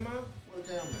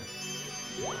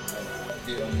All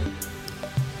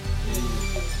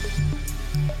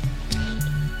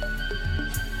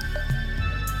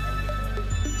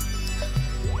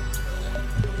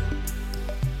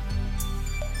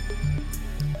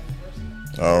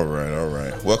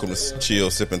right. Welcome to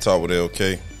Chill, Sip, and Talk with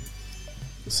LK,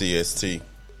 CST.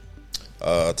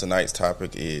 Tonight's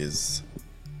topic is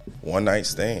one-night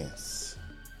stands.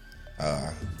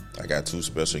 I got two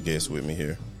special guests with me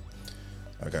here.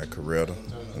 I got Coretta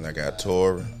and I got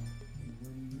Tory.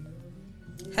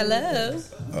 Hello.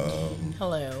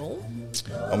 Hello.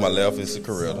 On my left is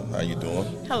Coretta. How you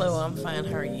doing? Hello, I'm fine.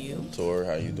 How are you? Tory,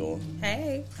 how you doing?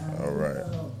 Hey. All right.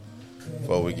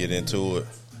 Before we get into it,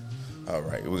 all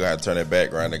right, we got to turn that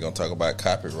background. They're going to talk about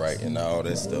copyright and all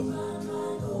that stuff.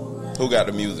 Who got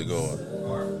the music going?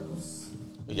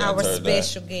 Our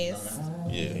special guest.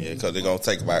 Yeah, because they're going to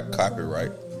take about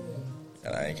copyright.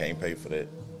 And I can't pay for that.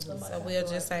 So we'll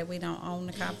just say we don't own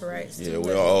the copyrights. Yeah, we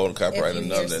don't own the copyright and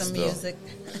none of that stuff. Music.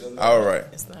 All right.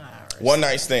 It's not ours. One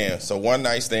night stand. So one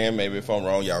night stand, maybe if I'm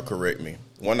wrong, y'all correct me.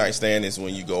 One night stand is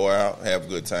when you go out, have a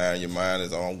good time. Your mind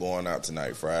is on going out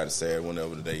tonight, Friday, Saturday,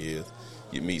 whenever the day is.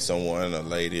 You meet someone, a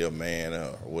lady, a man, or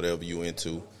whatever you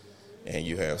into, and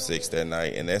you have sex that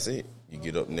night, and that's it. You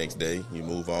get up the next day, you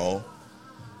move on,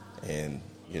 and,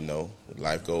 you know,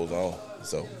 life goes on.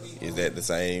 So is that the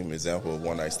same example of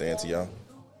one night stand to y'all?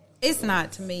 It's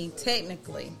not to me,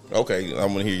 technically. Okay,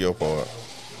 I'm going to hear your part.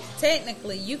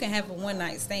 Technically, you can have a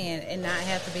one-night stand and not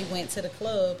have to be went to the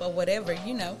club or whatever.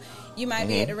 You know, you might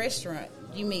be at a restaurant.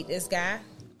 You meet this guy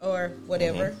or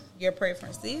whatever your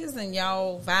preference is, and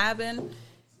y'all vibing.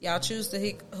 Y'all choose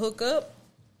to hook up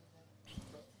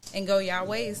and go y'all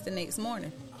ways the next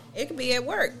morning. It could be at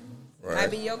work. Right. Might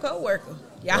be your coworker.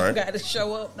 Y'all Right. got to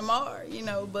show up tomorrow, you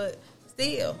know, but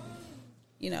still,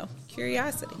 you know,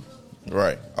 curiosity.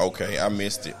 Right. Okay, I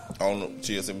missed it. On the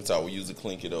Cheers and Talk, we usually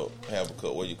clink it up. Have a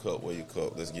cup. Where your cup? Where your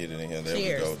cup? Let's get it in here. There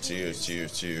Cheers. we go. Cheers,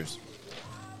 cheers, cheers.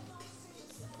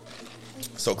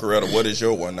 So, Coretta, what is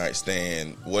your one-night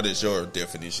stand? What is your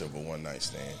definition of a one-night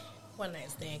stand? One night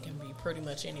stand can be pretty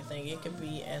much anything. It could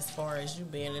be as far as you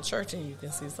being in church and you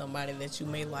can see somebody that you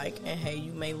may like and hey,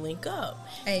 you may link up.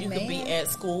 Amen. You could be at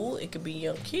school. It could be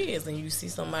young kids and you see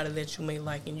somebody that you may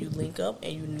like and you link up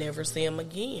and you never see them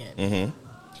again. Mm-hmm.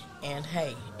 And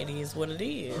hey, it is what it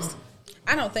is.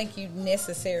 I don't think you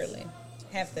necessarily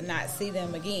have to not see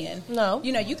them again. No.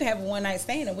 You know, you can have a one-night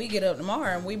stand and we get up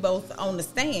tomorrow and we both on the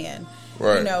stand.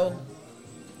 Right. You know,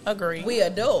 Agree. we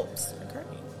adults. Agree.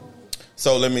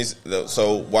 So we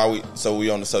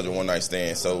on the subject of one-night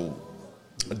stand. So,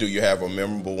 do you have a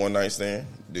memorable one-night stand?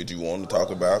 Did you want to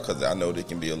talk about? Because I know there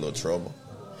can be a little trouble.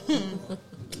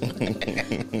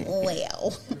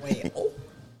 Well.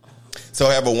 So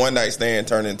have a one-night stand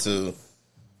turn into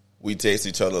we text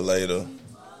each other later.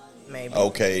 Maybe.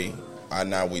 Okay,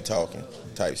 now we talking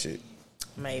type shit.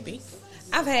 Maybe.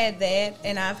 I've had that,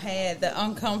 and I've had the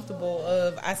uncomfortable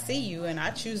of I see you, and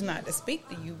I choose not to speak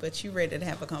to you, but you ready to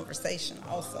have a conversation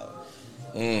also.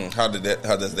 How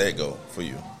does that go for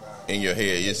you? In your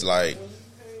head, it's like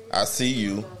I see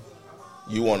you,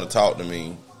 you want to talk to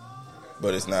me,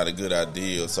 but it's not a good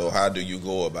idea. So how do you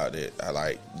go about it?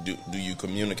 Do you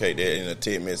communicate that in a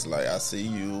text message like I see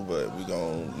you, but we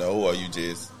gonna know, or you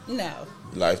just No.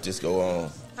 life just go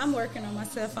on? I'm working on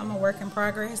myself. I'm a work in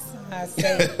progress. I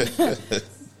say,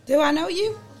 do I know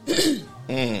you?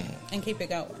 And keep it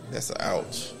going. That's an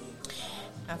ouch.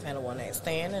 I've had a one night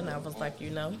stand and I was like,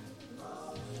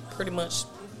 pretty much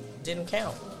didn't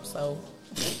count. So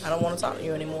I don't want to talk to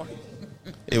you anymore.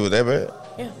 It was that bad?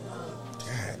 Yeah.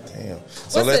 God damn.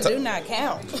 So What's the do not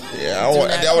count? Yeah, I was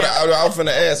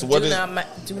finna ask.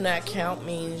 Do not count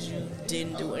means you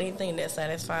didn't do anything that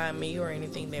satisfied me or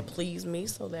anything that pleased me.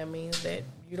 So that means that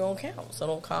you don't count. So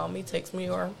don't call me, text me,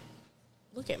 or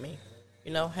look at me.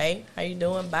 Hey, how you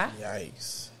doing? Bye.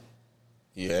 Yikes.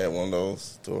 You had one of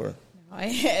those, Tory? I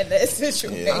had that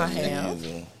situation. Yeah, I have.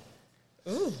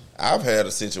 Ooh. I've had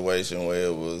a situation where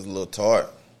it was a little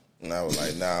tart, and I was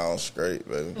like, nah, I'm straight,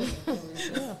 baby.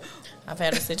 Yeah. I've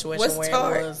had a situation What's where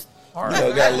tart? it was hard.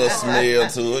 Got a little smell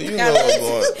to it. You know what's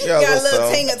going on. Got a little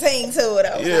ting-a-ting to it.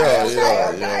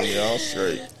 Yeah, I'm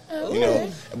straight.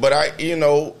 But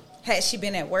Had she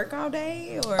been at work all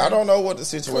day? Or I don't know what the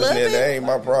situation is. That ain't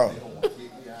my problem.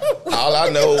 All I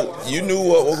know, you knew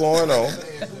what was going on.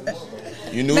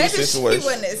 You knew maybe the situation. She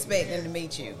wasn't expecting to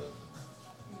meet you.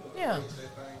 Yeah.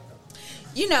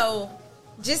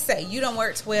 Just say you don't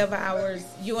work 12 hours.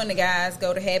 You and the guys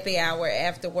go to happy hour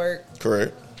after work.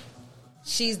 Correct.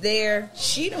 She's there.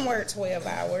 She done work 12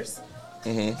 hours.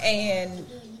 Mm-hmm. And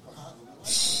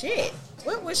shit,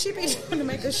 What would she be doing to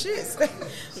make her shit stay?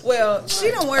 Well,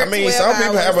 she don't work. I mean, 12 some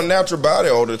people hours. have a natural body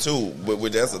odor too, but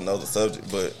that's another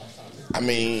subject. But I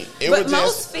mean, But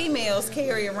most females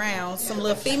carry around some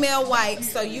little female wipes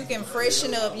so you can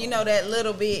freshen up, that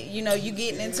little bit, you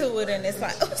getting into it and it's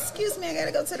like, oh, excuse me, I got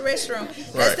to go to the restroom.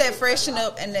 That's that freshen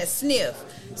up and that sniff.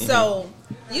 Mm-hmm. So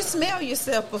you smell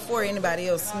yourself before anybody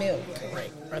else smells you.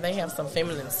 Right. Or they have some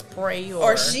feminine spray.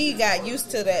 Or she got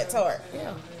used to that tart.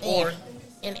 Yeah. Or,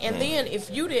 and then if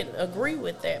you didn't agree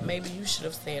with that, maybe you should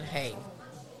have said, hey,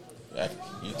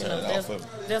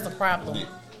 there's a problem.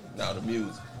 Now the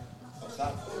music.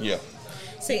 Yeah.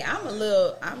 See,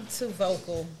 I'm too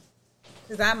vocal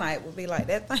because I might be like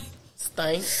that thing.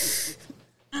 Stink.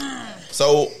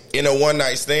 So in a one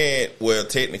night stand, well,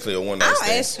 technically a one night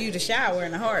stand. I'll ask you to shower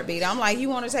in a heartbeat. I'm like, you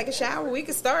want to take a shower? We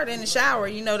can start in the shower.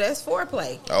 That's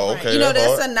foreplay. Oh, okay.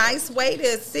 That's a nice way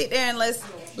to sit there and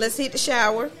let's hit the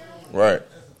shower. Right.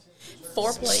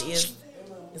 Foreplay is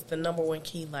the number one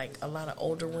key. Like a lot of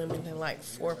older women that like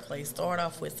foreplay start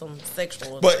off with some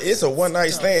sexual. But it's a one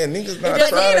night stand. Niggas not But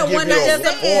trying to give you a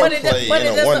foreplay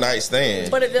in a one night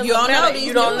stand. But it doesn't matter.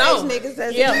 You don't know. Niggas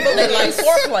they like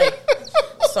foreplay.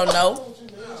 So no,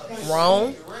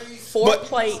 wrong.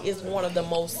 Foreplay is one of the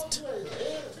most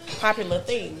popular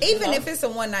things. Even if it's a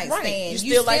one night stand, you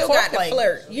still like got to foreplay.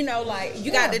 flirt.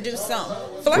 You got to do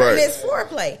something. Flirting is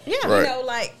foreplay. Yeah,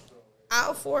 like.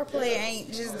 Our foreplay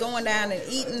ain't just going down and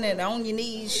eating and on your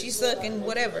knees, she sucking,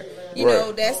 whatever. You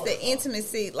know, that's the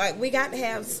intimacy. Like, we got to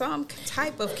have some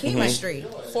type of chemistry.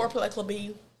 Mm-hmm. Foreplay could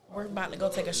be, we're about to go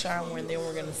take a shower and then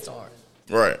we're going to start.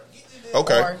 Right.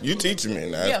 Okay. Or, you teaching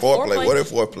me now. Yeah, foreplay. What is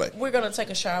foreplay? We're going to take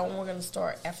a shower and we're going to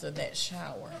start after that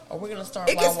shower. Or we're going to start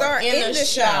it while can start we're in the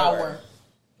shower.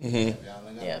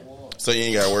 Mm-hmm. Yeah. So you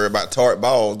ain't got to worry about tart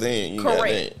balls then.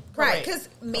 Correct. Right, because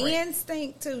men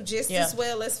stink too, just as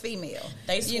well as female.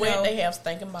 They sweat, they have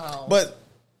stinking balls. But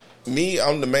me,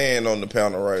 I'm the man on the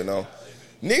panel right now.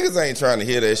 Niggas ain't trying to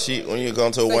hear that shit when you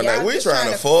come to a one night. We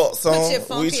trying to fuck some. Put your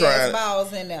funky ass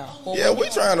balls in there. Yeah, we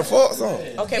trying to fuck some.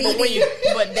 Okay,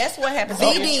 but that's what happens.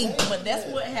 But that's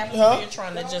what happens when you're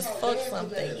trying to just fuck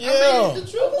something. Yeah.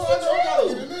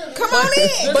 Come on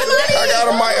in.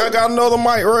 I got another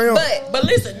mic right here. But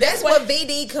listen, that's what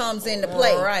VD comes into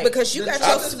play, right? Because you got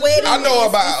your sweaty. I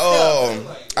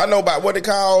know about what they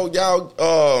call y'all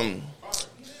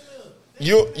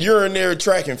urinary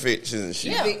tract infections and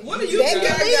shit. Yeah. What do you think I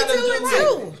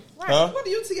gotta do? Huh? What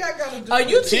do UTI got to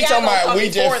do? She talking about we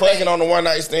just fucking on the one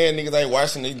night stand. Niggas ain't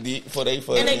washing their dick for they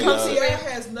fucking. And they come UTI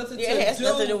has nothing to do. It has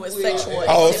nothing to do with sexual.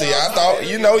 Oh, see, I thought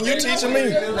you teaching me.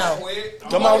 No,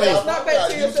 come on in. Not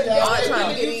bacteria. Y'all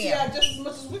trying to get in. Just as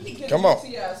much as we can get Come on.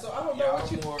 UTI. So I don't know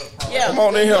what you. Yeah. Come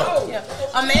on in here. Yeah.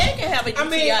 A man can have a UTI. A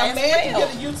man can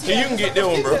get a UTI. So you can get that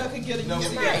one, bro.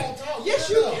 Yes,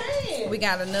 you can. We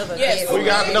got another. Yes. We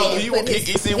got no. You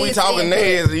see, we talking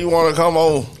nasty. You want to come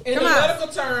on? In the medical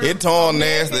term, it torn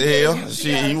nasty hell.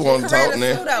 Shit, you want to talk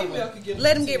now?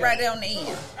 Let him get right there on the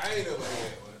end.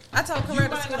 I told Coretta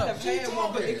to scoot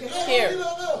over. Here.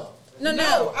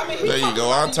 No. I mean, There you go.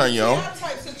 I'll turn you on.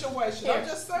 Type situation. I'm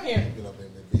just saying.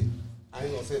 I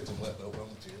ain't gonna say too much though, but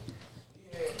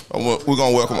I'm gonna We're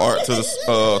gonna welcome Art to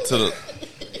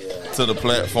the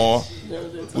platform.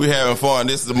 We having fun.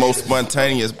 This is the most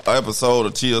spontaneous episode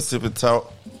of Chill Sip and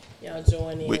Talk. Y'all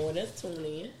join in with us. Tune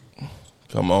in.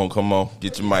 Come on.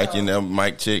 Get your mic in there.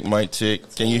 Mic check.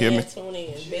 Can you hear me? Tune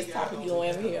in. Best topic you don't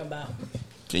ever hear about.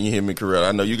 Can you hear me, Coretta?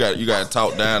 I know you got to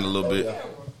talk down a little bit.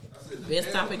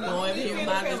 Best topic you don't ever hear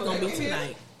about is gonna be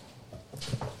tonight.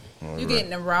 You getting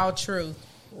the raw truth.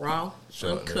 Raw,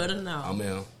 uncut or no. I'm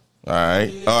in. All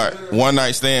right. One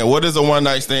night stand. What is a one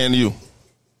night stand to you?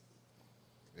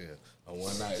 Yeah, a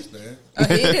one night stand.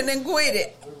 Hit it and quit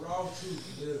it.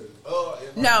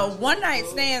 No, one night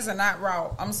stands are not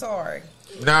raw. I'm sorry.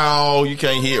 No, you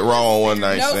can't hit raw on one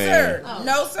night No, stand. sir.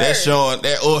 No, sir. That's showing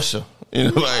that Usher. You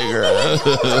know, like, girl.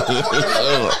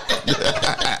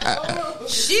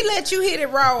 She let you hit it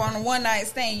raw on a one night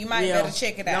stand. You might better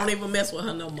check it out. Don't even mess with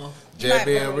her no more. Just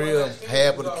being real,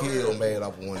 half of the kill made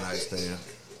off a one night stand.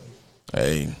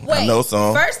 Hey, Wait, I know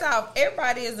some. First off,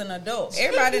 everybody is an adult.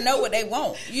 Everybody know what they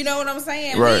want. You know what I'm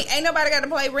saying? Right. Ain't nobody got to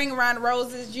play Ring Around the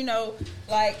Roses,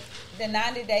 like the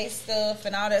 90-day stuff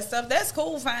and all that stuff. That's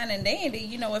cool, fine, and dandy,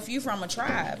 if you from a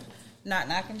tribe. Not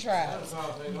knocking tribes.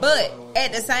 But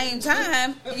at the same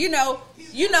time, you know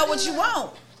what you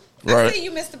want. Right. I see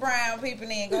you, Mr. Brown,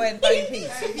 peeping in. Go ahead and throw your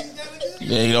piece.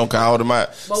 Yeah, you don't call them out.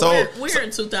 But So we're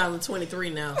in 2023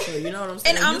 now, so you know what I'm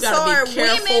saying. And I'm you gotta sorry, be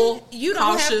careful, women, you don't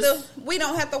cautious. have to. We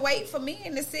don't have to wait for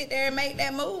men to sit there and make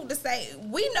that move to say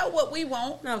we know what we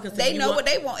want. No, 'cause they if know you what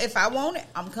they want. If I want it,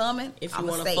 I'm coming. If you I'ma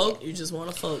want to say fuck, it. you just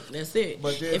want to fuck. That's it.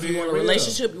 But then if you being want a real.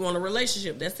 relationship, you want a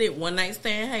relationship. That's it. One night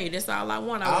stand. Hey, that's all I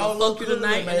want. I All want those to fuck you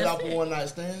tonight. made And off that's a it. one night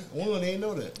stand. Women ain't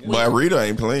know that. but Rita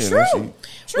ain't playing that shit.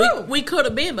 True. We could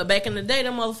have been, but back in the day,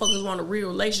 them motherfuckers wanted real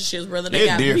relationships, whether they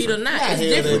It's got beat or different. not. I It's hear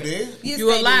they different. did. Yes, You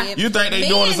a they lie. did. You think they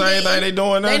doing the same Men thing did. they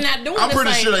doing now? They not doing I'm the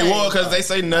pretty same sure they thing. was because they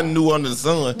say nothing new under the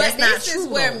sun. But That's not this true, is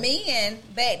where though. men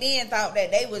back then thought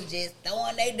that they was just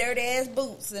throwing their dirty ass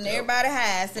boots in everybody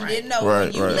house and Right. didn't know Right,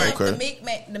 when you right, left okay.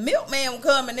 the milkman was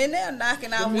coming in there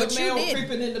knocking out what you Man was did.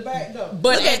 creeping in the back door.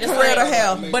 But Look at at the Coretta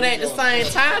hair. same, but at the same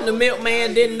time, the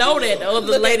milkman didn't know that the other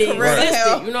Look at lady Coretta existed.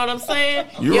 hair. You know what I'm saying?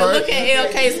 You yeah, right. look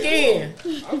at LK skin.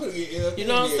 I'm gonna get ill. You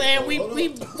know what I'm saying? We'll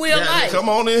Yeah, like. come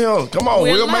on in here. Come on,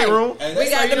 We're we'll make light. room. We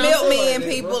got the you know what I'm milkman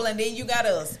people, and then you got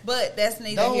us. But that's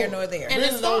neither here nor there. And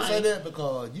it's Really don't fine. say that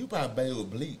because you probably bathe with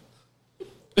bleach.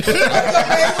 That's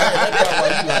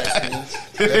why you like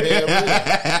skin.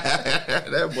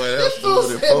 That boy, that's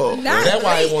stupid as fuck. Not That's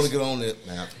why I bleach. want to get on it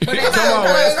now. But Come on,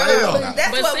 Wes, stay on.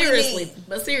 That's But what seriously,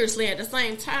 we need. at the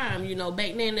same time, you know,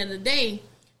 back then in the day,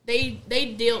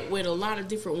 they dealt with a lot of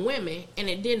different women, and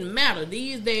it didn't matter.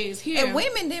 These days here, And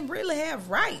women didn't really have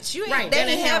rights. You ain't, Right, they they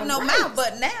didn't have no rights. mouth.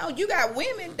 But now you got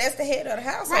women. That's the head of the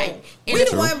household. Right. We And the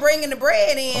true. one bringing the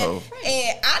bread in, Oh.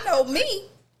 and I know me.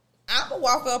 I'm gonna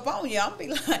walk up on you. I'm gonna be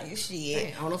like, shit.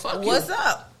 Hey, I wanna fuck What's you.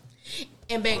 up?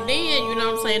 And back then, you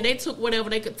know what I'm saying, they took whatever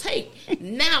they could take.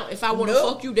 Now, if I want to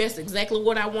Nope. fuck you, that's exactly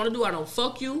what I want to do. I don't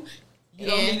fuck you. You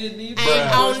don't And need to I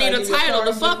don't need a Give you title to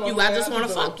card fuck before you. I just you want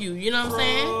to have fuck you. You know what I'm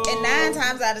saying? And 9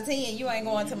 times out of 10, you ain't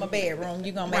going to my bedroom.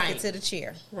 You gonna make Right. it to the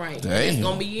chair. Right. Damn. It's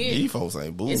going to be it. These folks ain't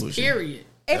It's bullshit. period.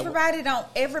 Everybody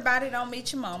don't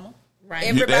meet your mama. Right.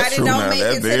 Yeah, that's Everybody true don't now. make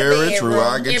That's it to the very bedroom. true.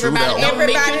 I get true Everybody that one. don't make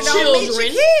Everybody your don't meet your children.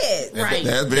 kids. Right. That's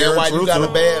That's very why true you got a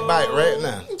too. bad bite right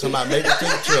now. Talking about make it to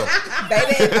the trip.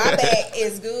 Baby, my back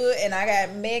is good, and I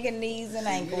got mega knees and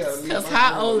ankles. Because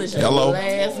how old is your Hello.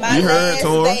 last? My You heard, last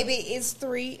Tory? baby is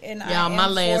 3, and Y'all, I am my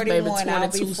last baby 41. I'll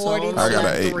be 22, so 42. I got an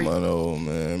Like 8-month-old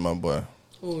man, my boy.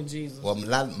 Oh, Jesus. Well,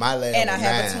 my last And I was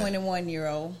have a 9.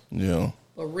 21-year-old. Yeah.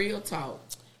 But real talk,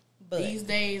 But these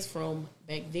days from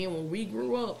back then when we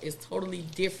grew up, is totally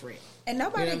different. and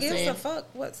nobody You know what I'm gives a saying? fuck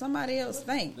what somebody else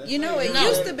think. You know, it No.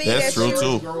 used to be That's that true,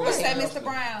 you. too. What's that, Mr.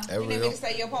 Brown? That You need me real. to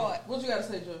say your part. What you got to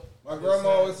say, Joe? My grandma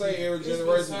always say every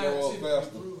generation grow up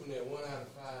faster.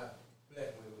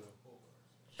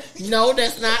 No,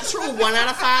 that's not true. 1 out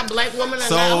of 5 black women are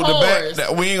So not the whores.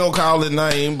 back, we ain't gonna call the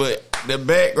name, but the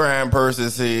background person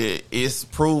said it's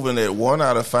proven that 1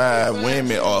 out of 5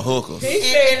 women are hookers. He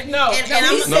said no. and he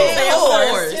I'm said gonna say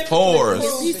whores. whores.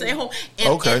 Whores. He said whore. And,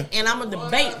 Okay. And I'm gonna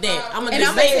debate that. I'm gonna And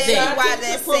I'ma debate tell you that. why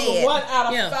that's said. 1 out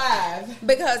of Yeah. 5.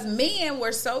 Because men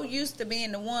were so used to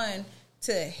being the one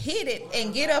to hit it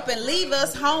and get up and leave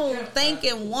us home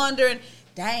thinking, wondering,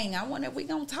 dang, I wonder if we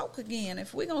gonna talk again,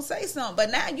 if we gonna say something.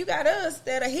 But now you got us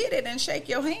that'll hit it and shake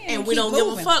your hand. And we keep don't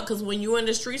moving. give a fuck because when you in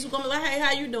the streets, we're gonna be like, hey,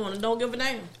 how you doing? And don't give a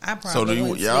damn. I probably So do you,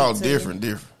 wouldn't y'all speak to you.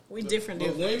 different. We different.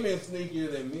 But women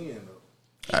sneakier than men, though.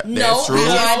 No, That's true.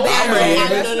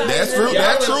 no, That's true.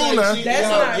 That's true now. That's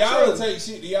not Y'all will true. take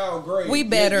shit to y'all grave. We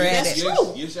better at yes, it. yes,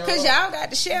 true. yes, Cause are. y'all got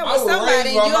to share I with was somebody, and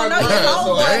raised you by don't know my your grandson.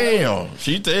 homeboy. Damn,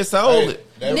 she just sold it.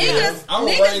 Niggas, I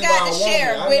was niggas raised got by to a woman.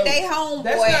 share I with know. their homeboy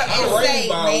That's not- I and was say, raised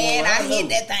by a man, woman. I I hit know.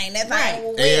 that thing. That thing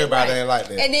was Everybody wet. ain't like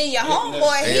that. And then your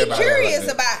homeboy, he Everybody curious like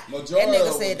that. about. That Majority nigga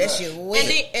of said them that not. shit wet.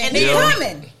 And And then- he Yeah.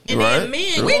 coming. And Right. then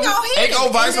men, We gon' hit It go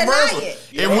it vice and deny versa. it.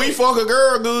 If we fuck a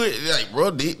girl good, like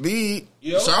bro, big.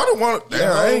 Yeah. Shawty want. Damn,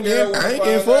 Yeah, I ain't getting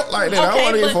homegirl fucked like that. I Okay,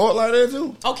 want to get but- fucked like that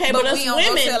too. okay, But but us we don't go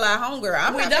women, tell our homegirl.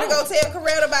 I'm We not gonna go don't. tell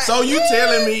Coretta about. So you "Yeah,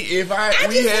 telling me if I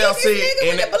we just have seen this sex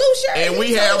nigga with the blue shirt, and we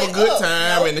he have told a it good up."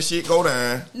 time Nope. and the shit go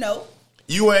down, No.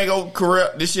 you ain't gonna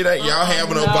correct this shit. Ain't y'all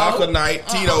having a vodka night,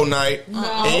 Tito night,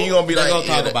 and you gonna be They like, gonna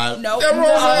talk yeah, about it. No. That's what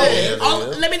I'm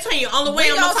saying. let me tell you, only way We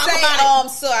I'm gonna gonna talk say, about it.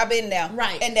 so I've been there.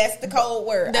 Right. And that's the code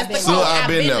word. That's I've the been code. Sure, there. I've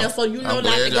been there. So you know I'm not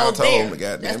glad to y'all go told there. me,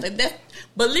 goddamn. That's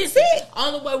but listen,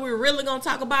 only way we're really gonna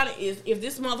talk about it is if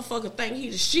this motherfucker think he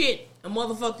the shit, a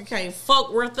motherfucker can't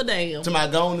fuck worth a damn. To my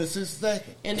gone in 6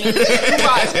 seconds. And then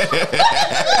right.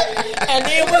 And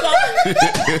then we're gonna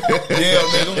Yeah,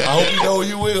 nigga. I hope you know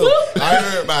you will. I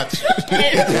heard about you.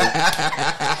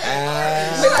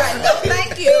 We're like, no,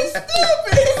 thank you.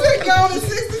 Stupid. He said go to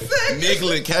 60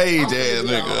 Nicolas Cage ass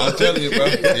nigga. I'm telling you, bro.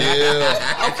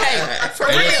 Yeah. Okay, for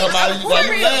And then real. somebody, For like,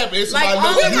 you real. laugh, and somebody Like,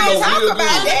 knows we you gonna know talk real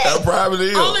about good. that. That probably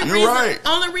is. You're right.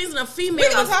 Only reason a female,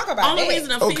 We gonna talk about only that.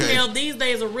 reason a Okay. female these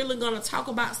days are really gonna talk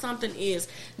about something is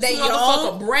They some motherfucker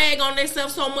young. brag on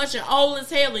themselves so much and old as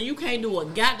hell, and you can't do a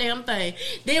goddamn thing.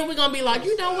 Then we're gonna be like,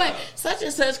 you know what, such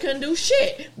and such couldn't do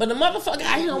shit, but the motherfucker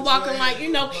out here walking like,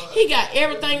 you know, he got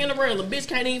everything in the world. The bitch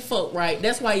can't even fuck right.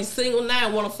 That's why he's single now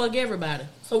and want to fuck everybody.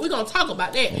 So we're gonna talk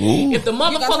about that. Ooh. If the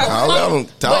motherfucker I'll let them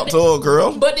talk but to her,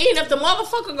 girl. But then if the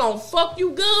motherfucker gonna fuck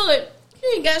you good,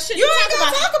 you ain't got shit You to ain't talk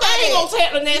gonna about. talk about I ain't it. gonna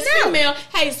tell the next No. female,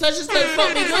 hey, such and such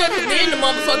fuck me good, cause then the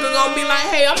motherfucker gonna be like,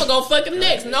 hey, I'm gonna go fuck him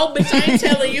next. No, bitch, I ain't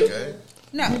telling you.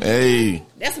 No. Hey,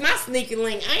 That's my sneaky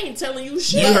link. I ain't telling you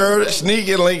shit. you heard it,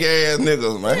 sneaky link ass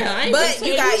niggas, man. Yeah, I ain't But gonna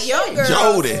you tell got shit. young girls.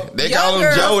 Jody. They Young call him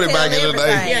girls Jody tell back in the day.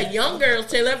 everything. Yeah, young girls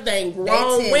tell everything. They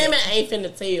Grown tell. women ain't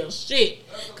finna tell shit.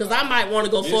 Cause I might want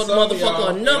to go fuck the Some of motherfucker y'all-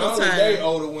 another I only date time.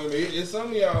 older women. It's some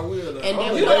of y'all will. though. And I then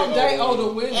only you don't date older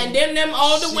older women. And them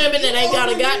older women that ain't got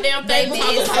a goddamn thing They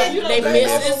talking miss about. it. You don't They date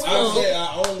miss older this I fuck. said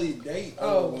I only date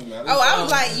older women. Oh, I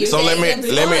was like, you So let dating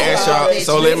me them ask too. y'all.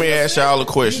 So let me ask y'all a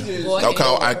question. Go ahead.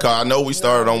 Okay, I know we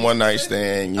started on one night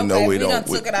stand. You know Okay, we we done don't.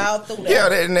 took it all through that.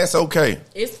 Yeah, and that's okay.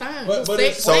 It's fine. But Sex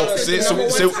it's- So sex is the number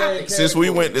one topic. since we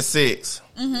went to sex,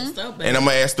 It's so bad. and I'm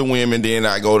gonna ask the women, then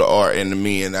I go to art and the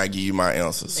men, I give you my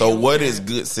answer. So Damn what right. is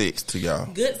good sex to y'all?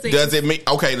 Good sex. Does it mean?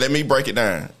 Okay, let me break it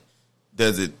down.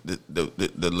 Does it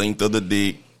the length of the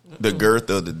dick, the girth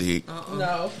of the dick,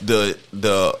 No.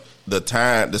 the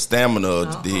time, the stamina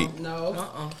of the dick? No.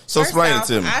 So First explain off,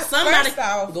 it to me. Somebody- first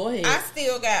off, go ahead. I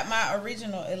still got my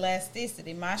original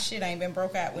elasticity. My shit ain't been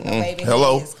broke out with no baby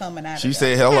Hello. heads coming out. She of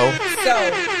said there. hello.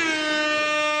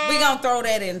 So we gonna throw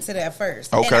that into that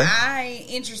first. Okay. And I ain't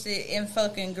interested in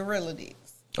fucking gorilla dicks.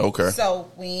 Okay. So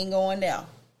we ain't going there.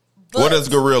 But What is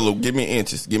gorilla? Give me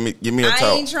inches. Give me a I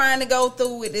talk. ain't trying to go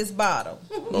through with this bottle.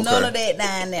 None of that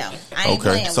down there. I ain't Okay,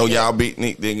 playing so with y'all that. beat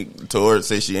Nick. Then Tory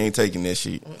said she ain't taking that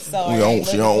shit. So I ain't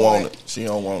She looking don't for want it. it. She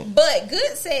don't want it. But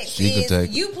good sex She can is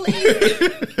take it. you please.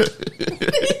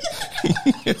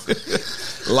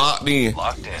 Locked in.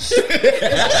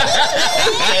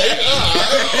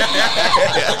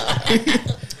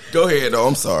 Go ahead, though.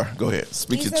 I'm sorry. Go ahead.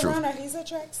 Speak He's your a truth. runner. He's a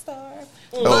track star.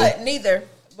 Oh. But neither.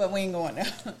 But we ain't going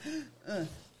there.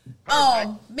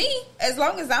 Me, as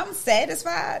long as I'm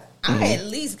satisfied, I at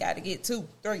least got to get 2,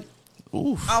 3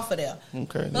 Oof. off of there.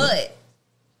 Okay. But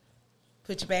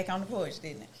put you back on the porch,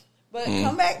 didn't it? But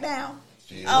come back down.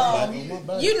 You know.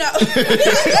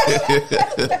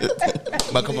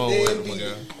 But come on, my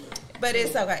girl. But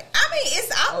it's okay. I mean,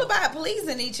 it's all about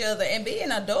pleasing each other and being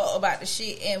adult about the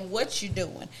shit and what you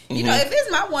doing. You know, if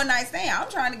it's my one night stand, I'm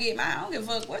trying to get mine. I don't give a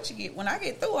fuck what you get. When I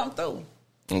get through, I'm through.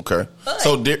 Okay. But-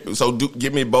 So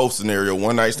give me both scenario.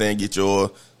 One night stand, get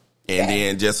yours, and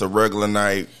then just a regular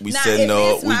night. We Now, setting if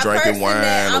up, it's we my drinking person wine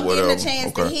that or I'm whatever. getting a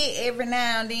chance to Okay. hit every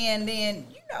now and then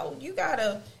you know you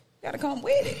gotta come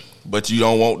with it. But you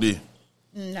don't want this.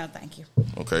 No, thank you.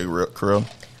 Okay, Krill.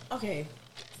 Okay,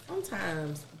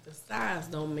 sometimes the size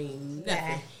don't mean nothing.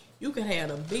 Nah. You can have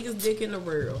the biggest dick in the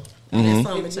world. Mm-hmm. That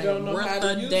something If you don't know ain't how worth to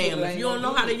a use it, damn. it If ain't you don't know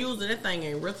gonna how to do use it, that thing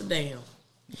ain't worth a damn.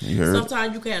 You heard?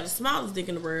 Sometimes you can have the smallest dick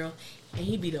in the world, and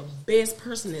he be the best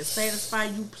person that satisfy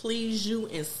you, please you,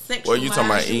 and sexualize What, you talking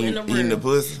about you in the eating the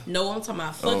world. pussy? No, I'm talking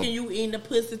about fucking you, eating the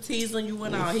pussy, teasing you,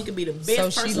 and all. He could be the best So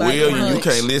she person. like in the Will, you world.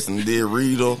 can't listen. Did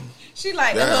Rita? She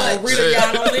like the Yeah. hug. Rita,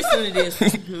 y'all don't listen to this.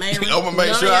 Man, I'm gonna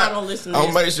make none sure. of y'all don't listen to I'm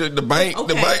this. gonna make sure the bank down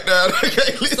there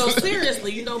can't listen. So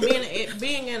seriously, you know,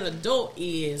 being an adult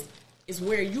is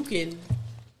where you can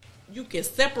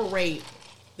separate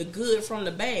the good from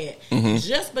the bad. Mm-hmm.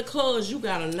 Just because you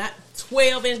got a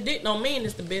 12-inch dick don't mean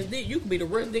it's the best dick. You could be the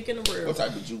worst dick in the world What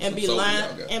type of juice and be and soda lying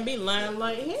y'all got? and be lying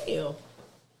like hell.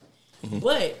 Mm-hmm.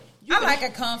 But you I can- like a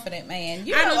confident man.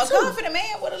 You I know, do a too. confident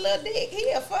man with a little dick,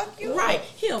 he'll fuck you right, up.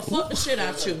 he'll fuck the shit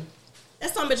out you.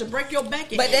 That son bitch will break your back.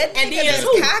 But that and nigga then that's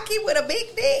too, cocky with a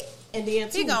big dick, and then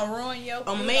he too, gonna ruin your.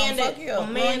 a he man gonna that fuck you up,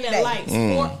 a man ruin your that day. likes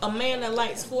a man that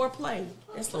likes foreplay.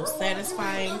 That's so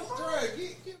satisfying.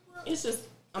 It's just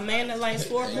a man that likes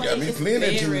foreplay. Got me is plenty of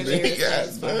very, juice. very God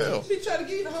satisfying. damn. He try to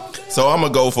give you the whole thing. So I'm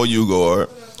gonna go for you, Gord.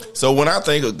 So when I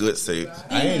think of good sex,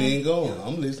 I ain't even going.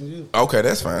 I'm listening to you. okay,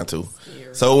 that's fine too.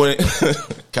 So when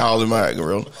call him out,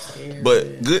 girl.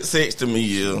 But good sex to me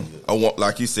is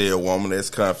like you said, a woman that's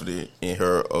confident in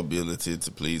her ability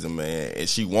to please a man, and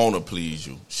she wanna please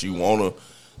you. She wanna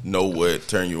know what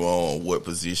turn you on, what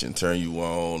position turn you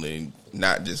on, and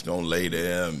not just gonna lay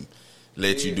there and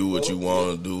let you do what you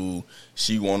want to do.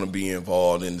 She want to be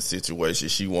involved in the situation.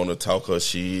 She want to talk her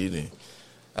shit and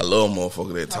I love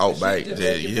motherfucker that talk back.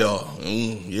 That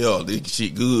yeah, this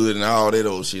shit good and all that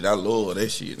old shit. I love that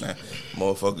shit. Now,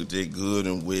 motherfucker just good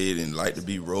and wet and like to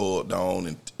be rubbed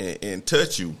on and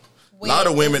touch you. A lot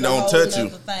of women don't touch you.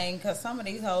 Thing, because some of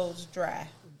these hoes dry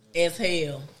as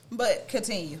hell. But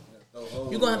continue.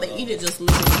 You're going to have to eat it just a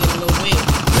little bit to get a little wet.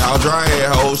 Y'all dry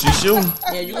ass hoes, she shooting.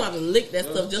 Yeah, you're going to have to lick that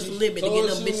stuff just a little bit to get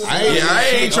them bitches. I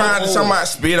ain't trying to somebody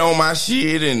spit on my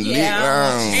shit and lick.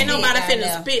 Ain't nobody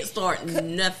finna spit start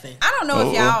nothing. I don't know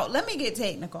if y'all, let me get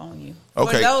technical on you.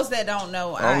 Okay. For those that don't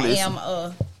know, I am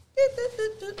a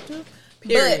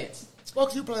period.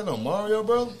 Fuck, you playing on Mario,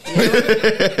 bro?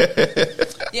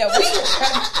 Yeah,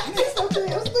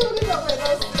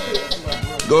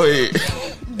 Go ahead.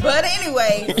 But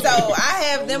anyway, so I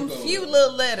have them few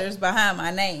little letters behind my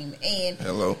name, and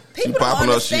people don't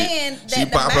understand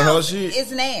that the mouth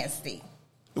is nasty.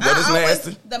 What is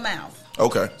nasty? The mouth.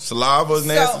 Okay, saliva is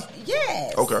nasty. So,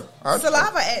 yes. Okay,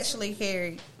 saliva actually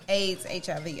carry AIDS,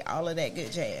 HIV, all of that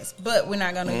good jazz. But we're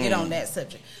not gonna get on that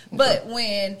subject. Okay. But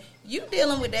when you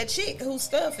dealing with that chick whose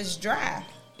stuff is dry,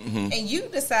 and you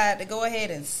decide to go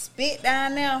ahead and spit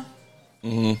down there.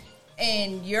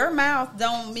 And your mouth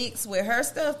don't mix with her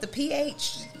stuff, the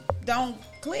pH don't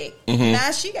click. Now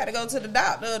she got to go to the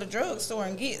doctor or the drugstore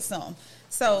and get some.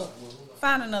 So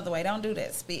find another way. Don't do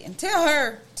that spitting. Tell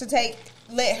her to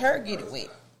let her get it wet.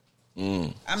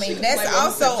 I mean, that's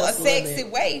also a sexy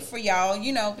way for y'all.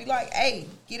 You know, be like, hey,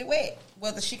 get it wet.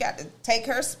 Whether she got to take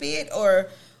her spit or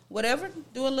whatever,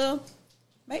 do a little.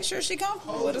 Make sure she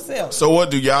comfortable with herself. So what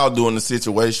do y'all do in the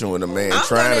situation with a man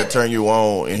trying to turn you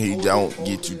on and he don't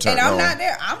get you turned on? And I'm not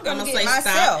there. I'm gonna get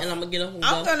myself. And I'm gonna get him.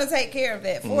 I'm gonna take care of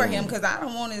that for him because I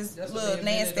don't want his little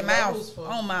nasty mouth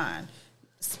on mine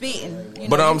spitting. You know,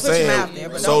 but I'm saying,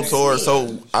 there, so Tory,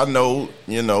 so I know,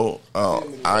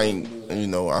 I ain't,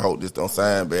 I hope this don't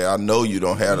sound bad. I know you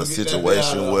don't have a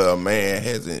situation where a man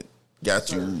hasn't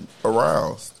got you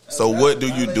aroused. So what do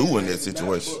you do in that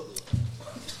situation?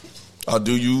 Or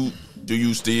do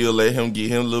you still let him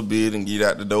get him a little bit and get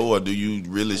out the door, or do you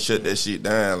really shut that shit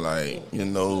down, like,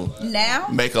 now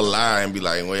make a lie and be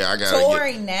like, well, I gotta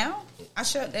Tory now? I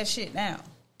shut that shit down.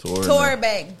 Tory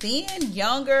back then,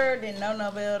 younger, didn't know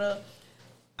no better.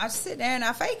 I sit there and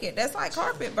I fake it. That's like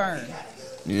carpet burn.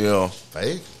 Yeah.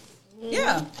 Fake?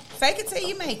 Yeah. Fake it till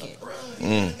you make it.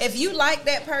 If you like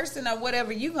that person or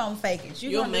whatever, you gonna fake it.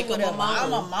 You gonna make it whatever.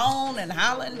 I'm a moan and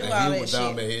holler and do all that shit. He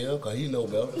down the hill because he know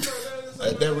better.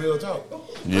 That real talk.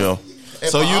 Yeah.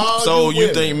 So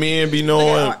you think men be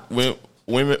knowing when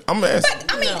women? I'm asking.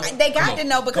 But, I mean, they got to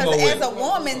know because as a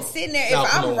woman sitting there,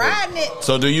 if I'm riding it.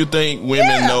 So do you think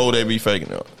women know they be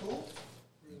faking up?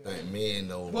 Men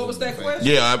know. What was that question?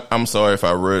 Yeah, I'm sorry if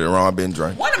I read it wrong. I've been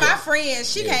drinking. One of my friends,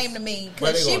 she came to me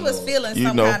because she was feeling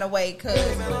some kind of way because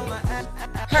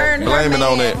her and her man.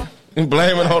 On that.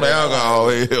 Blame it on the alcohol.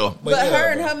 Hell. But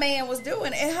her and her man was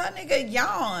doing it, and her nigga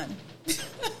yawned.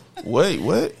 Wait,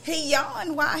 what? He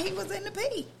yawned while he was in the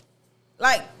pee.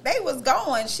 Like, they was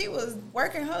going. She was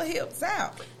working her hips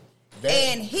out.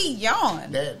 And he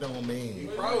yawned. That don't mean.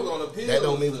 That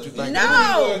don't mean what you think.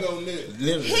 No.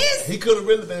 Literally. He could have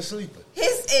really been sleeping.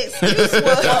 His excuse was.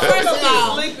 First of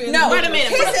all, no. Wait a minute.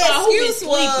 His excuse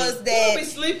was that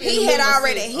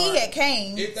he had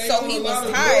came, so he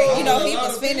was tired. You know, he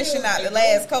was finishing out the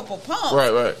last couple pumps.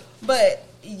 Right. But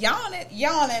yawn in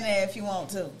there if you want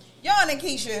to. Yawn in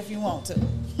Keisha if you want to.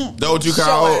 That what you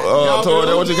call Tory?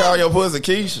 That what you call your pussy,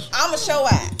 Keisha? I'm a show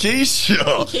out.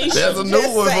 Keisha. That's a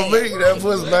new one for me. That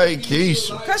pussy named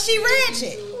Keisha. Cause she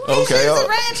ratchet. Okay. She's a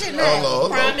ratchet now.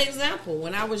 Prime example.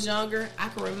 When I was younger, I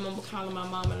can remember calling my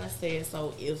mom and I said,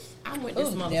 "So if I'm with this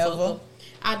motherfucker." Never.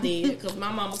 I did, because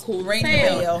my mama cool Ring as the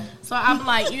hell. bell. So I'm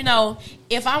like,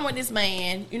 if I'm with this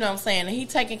man, you know what I'm saying, and he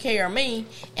taking care of me,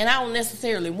 and I don't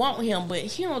necessarily want him, but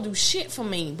he don't do shit for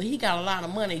me, but he got a lot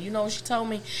of money. You know what she told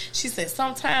me? She said,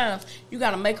 sometimes you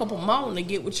got to make up a moan to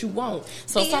get what you want.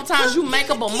 So sometimes you make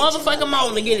up a motherfucking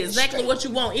moan to get exactly what you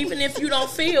want, even if you don't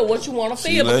feel what you want to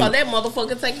feel, because that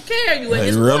motherfucker taking care of you.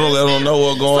 They really let them know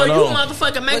what's going on. So you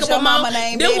motherfucking make up a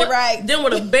moan. Them were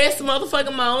the best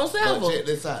motherfucking moans ever. Check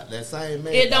this out. That same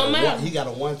man. It don't matter. He got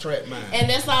a one-track mind. And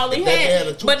that's all he had.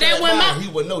 had. But that wasn't he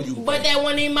would know you. But that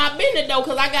wasn't even my business, though,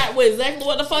 because I got exactly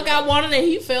what the fuck I wanted, and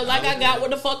he felt like I got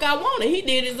what the fuck I wanted. He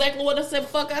did exactly what I said.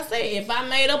 Fuck I said. If I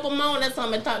made up a moan, that's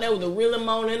something I thought that was the real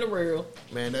moan in the real.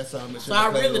 Man, that's something. So I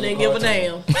really didn't give a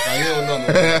damn.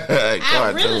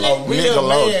 I really didn't. A real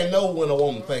man know when a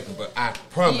woman faking, but I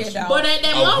promise you. But at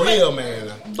that moment, a real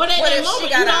man. But at that moment,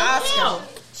 you don't know.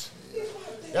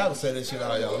 Y'all can say that shit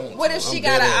all y'all want. What if she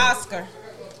got an Oscar?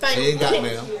 She ain't got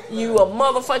mail. You a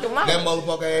motherfucking liar. That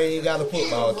motherfucker ain't got a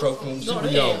football trophy. She Go to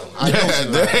be hell. on. I know she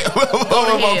Go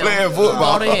lying. to playing hell.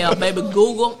 football. Go to hell, baby.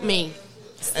 Google me.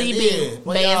 And then,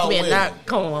 when y'all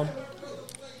CB.com.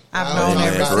 I've Oh, known my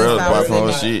ever God. since Coretta I pop was on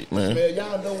little. shit, man. Man,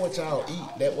 y'all know what y'all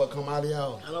eat. That what come out of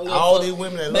y'all. I don't give a All fuck. these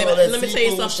women that Baby, love that let me tell you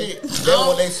seafood something. shit. I That's don't-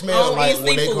 what they I smell don't like eat when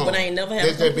they seafood, come. but I ain't never had They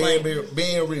a just complaint.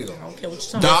 being real. I don't care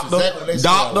what you're talking about. Doctor, exactly what they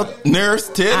smell doctor, nurse,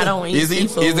 tell I don't me. eat Is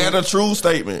seafood. that a true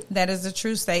statement? That is a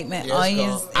true statement. Yes,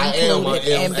 Onions God. I am included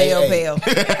a and Bell MAA. Bell.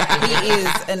 He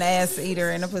is an ass eater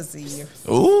and a pussy eater.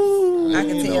 Ooh. I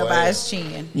can You tell know by ass. his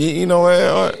chin. You know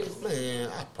what? Man,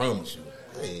 I promise you.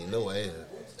 I ain't no ass.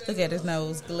 Look at his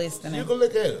nose You glistening. can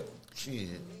look at it. Shit.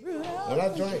 When I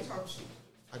drink,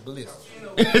 I glisten.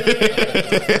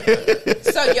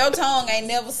 So your tongue ain't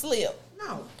never slipped.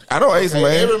 I don't ace, Hey,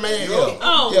 man. every man, yeah.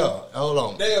 Oh. Yeah, hold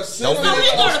on. They'll Don't So get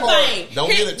here it go the thing. Don't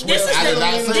get it twisted. I did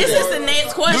not say This that. is the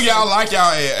next question. Do y'all like y'all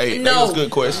ass? Hey, No. that's a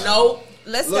good question. No.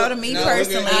 Let's go to me Now look at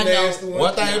personally. that I know. nasty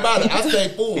One thing about it, I stay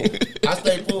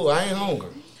full. I ain't hungry.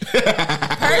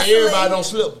 Personally, Everybody don't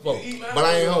slip before, but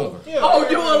I ain't hungry. Oh,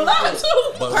 you a lot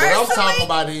too. But what I'm Personally- talking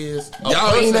about is a Y'all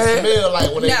person ain't that? smell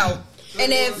like when they no.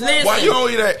 And if Listen. Why you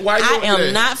don't eat that? Why you I don't eat am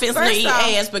that? not fixing to First eat off-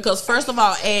 ass because first of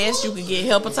all, ass you can get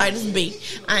hepatitis B.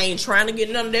 I ain't trying to get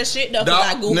none of that shit though. 'Cause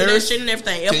I googled that nurse, shit and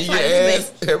everything. Can you get Hepatitis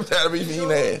ass? Hepatitis B from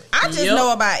eating ass. I just Yep.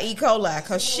 know about E. coli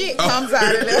because shit comes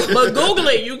out of there. B. But Google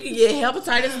it, you can get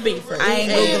hepatitis B from I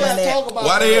ain't eating Googling ass. that.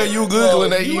 Why the hell you Googling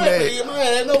that You eating ain't that? eat my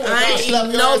ass. No one I ain't slap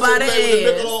eating your ass nobody in the face with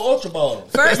a ass. little ultra ball.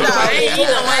 First I off, ain't eating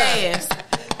no ass.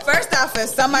 first off, if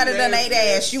somebody done ate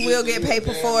ass, you will get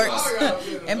paper forks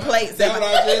and plates. That's what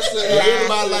I just said.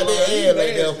 Everybody like their ass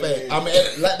like they're faggot. I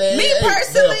mean, like their Me ass,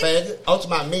 personally- they're faggot. I'm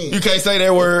talking about me. You can't say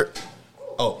that word.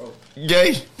 Oh,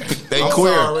 Gay. They I'm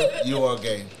queer. sorry, you are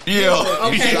gay. Yeah.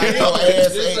 Okay. Like your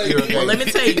ass ain't you're gay. Well, let me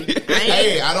tell you,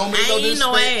 Hey, I don't mean I no ain't eating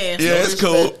no disrespect. ass. Yeah, it's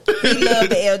cool. He love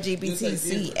the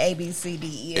LGBTC, A, B, C, D,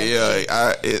 E, F.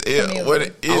 Yeah, what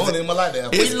it I don't is? even like that.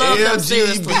 It's We love them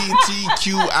seriously.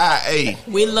 LGBTQIA.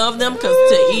 We love them because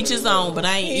to each his own, but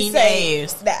I ain't He eating say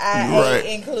ass. the IA Right.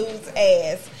 includes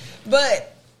ass.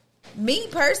 But me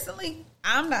personally,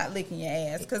 I'm not licking your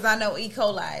ass because I know E.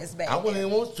 coli is bad. I wouldn't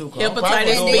even want to. 'Cause Hepatitis I'm probably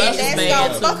B gonna is laugh That's at bad,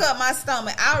 gonna you. too. fuck up my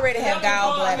stomach. I already have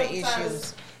gallbladder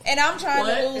issues. And I'm trying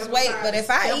to What? lose weight, but if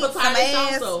I eat some Hepatitis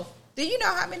ass, also. do you know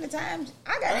how many times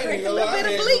I got to I drink ain't a gonna little lie, bit I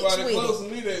of had bleach somebody with close it? to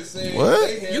me that said What?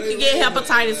 they had You their can get ass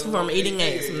hepatitis in from there. eating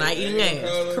ass, from not eating ass.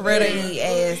 Coretta eat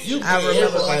ass. You I get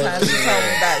remember one everything. time she told me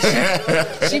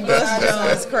about she bust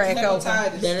John's crack open.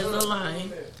 That is a lie.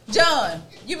 John,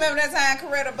 you remember that time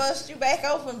Coretta bust you back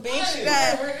open, bitch? You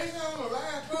got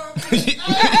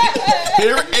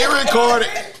It recorded.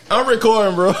 I'm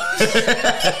recording, bro. Who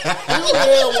the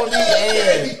hell want to eat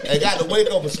ass and got to wake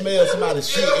up and smell somebody's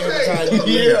shit every time you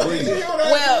breathe?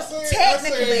 Well,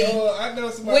 technically,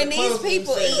 when these close to me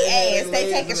people said eat they had ass, they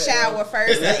their take a legs in shower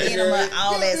first, they enema,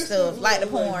 all that stuff, like the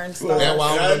porn stuff. That's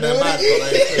why I don't know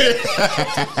that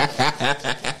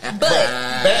about. But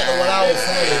Back to what I was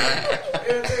saying.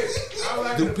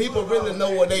 Do people really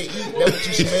know what they eat? That's what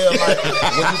you smell like when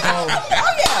you come.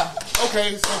 oh yeah,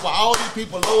 Okay, so for all these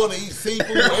people love to eat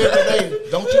seafood every day,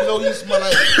 don't you know you smell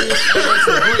like fish, ass,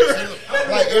 and grits,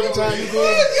 like every time you go?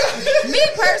 me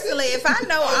personally, if I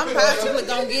know I'm possibly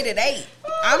gonna get it ate,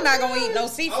 I'm not gonna eat no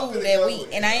seafood that week,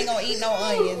 and I ain't gonna eat no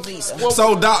onions either.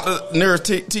 So, Dr. Nurse,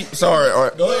 sorry, all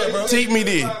right. Go ahead, bro. Teach me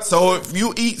this. So, if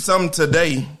you eat something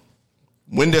today,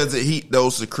 when does it heat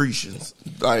those secretions?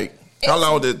 Like, how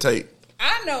long did it take?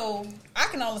 I know I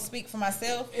can only speak for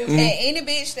myself. And any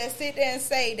bitch that sit there and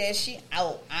say that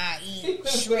I eat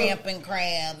shrimp and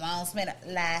crabs, I don't smell it,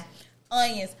 lie.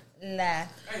 Onions, lie.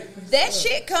 That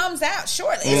shit comes out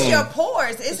shortly. It's your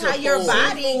pores. It's how your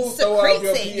body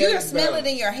secretes it. You can smell it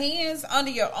in your hands,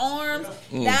 under your arms,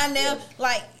 down there.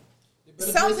 Like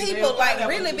some people, like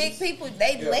really big people,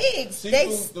 they legs,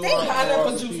 they stink.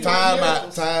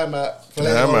 Time out.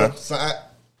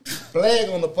 Flag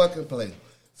on the fucking plate.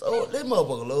 So this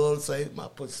motherfucker love to say my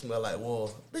pussy smell like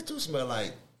water. Bitch, you smell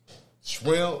like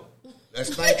shrimp, that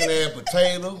stinking ass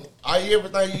potato. I eat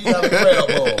everything you eat out of crab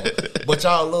bowl. But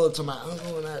y'all love to I'm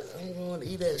going to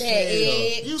eat that shell.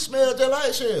 egg. You smell just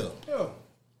like shell.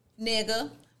 Nigga,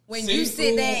 when you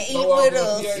sit there and eat with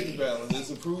us.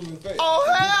 It's a proven fact.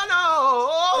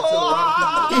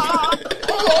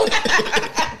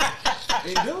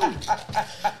 It do.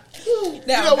 You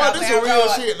know what? This is real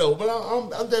shit though. But I'm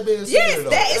just being serious. Yes, though.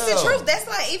 that is the Yeah. truth. That's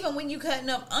like even when you cutting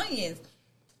up onions,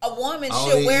 a woman I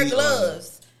should don't wear eat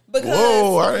gloves because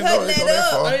Whoa, I didn't know cutting it go it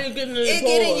that far. up, I ain't getting it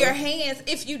get in your hands.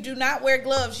 If you do not wear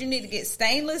gloves, you need to get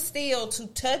stainless steel to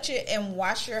touch it and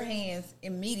wash your hands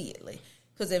immediately.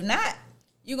 Because if not,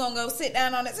 you gonna go sit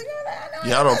down on it.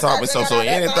 Y'all don't talk me so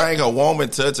anything a woman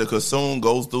touch or consume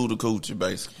goes through the coochie,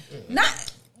 basically.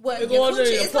 Not well, It your goes in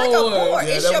coochie, your it's like a pore. pores.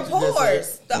 Yeah, It's that your was what you pores,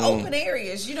 just the open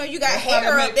areas. You know, you got That's why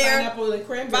hair they up make there, pineapple and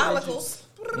cranberry follicles.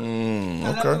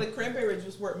 Pineapple Okay. and cranberry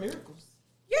juice work miracles.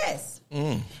 Yes.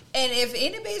 And if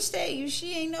any bitch tell you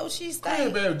she ain't know she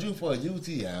stank, Cranberry juice for a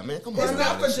UTI, man. Come on. It's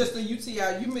not for man. just a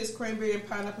UTI. You mix cranberry and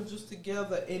pineapple juice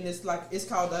together, and it's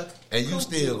called a. And you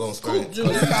still gonna stink.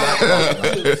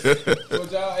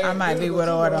 I might be with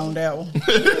order on that one.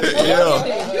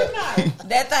 Yeah.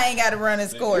 That thing got to run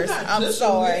its course. I'm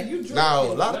sorry.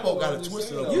 No, a lot of folks got it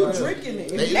twisted up. You drinking it.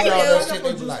 They They eat all that do. shit.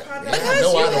 They be like, man, I Because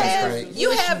know I you don't have, stink. you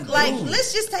Yes, have you like, do.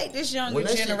 let's just take this younger When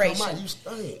that shit come generation. out, you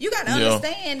stink. You got to Yeah.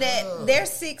 understand that they're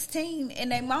 16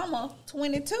 and their mama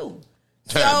 22.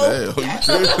 So, Goddamn, you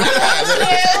tripping.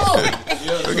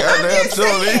 Goddamn,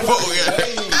 telling these folks.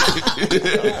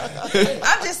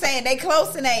 I'm just saying they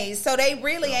close in age, so they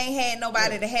really ain't had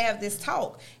nobody to have this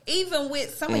talk. Even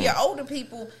with some of your older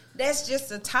people, that's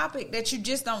just a topic that you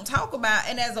just don't talk about.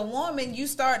 And as a woman, you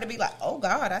start to be like, "Oh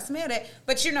God, I smell that,"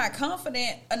 but you're not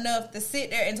confident enough to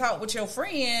sit there and talk with your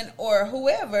friend or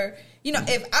whoever. You know,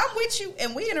 if I'm with you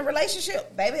and we in a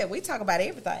relationship, baby, we talk about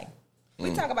everything.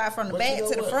 We talk about from the But back you know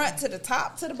to the what? front to the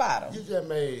top to the bottom. You just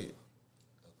made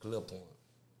a clip on it.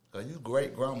 Because you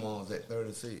great grandmas at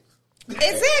 36.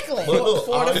 Exactly. But look,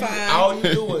 45. all you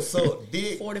do is suck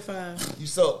dick. 45. You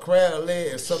suck crab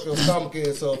leg and suck your stomach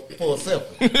in so for a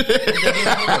selfie.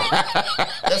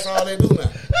 That's all they do now.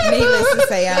 Needless to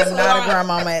say, I'm not a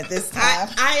grandmama at this time.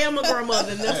 I am a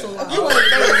grandmother, and that's a lot. You ain't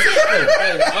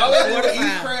 36. All they want to eat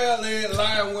 45. crab leg,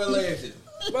 lying with lashes.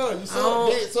 Bro, you suck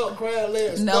dick, suck crab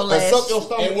leg, No and suck your lash.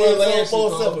 stomach And wear in so lashes, for a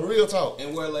huh? selfie. Real talk.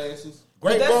 And wear lashes.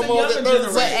 Great But that's the grandmas at younger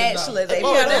 36. But actually, they Oh,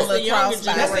 got that's a the little younger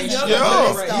crossbody. That's the younger Yo.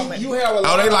 generation. You have a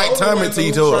lot Oh, they of like older tummy women tea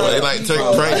who too. try They to like eat drink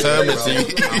crab tummy leg. tea.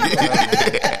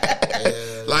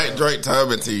 Like drink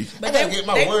tummy tea. I gotta get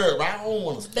my word right. I don't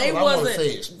want to They I want to say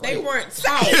it wasn't. They straight. weren't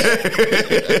taught.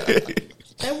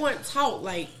 They weren't taught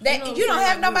like That you don't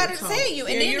have nobody to tell you,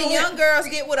 and then the young girls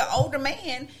get with an older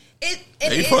man.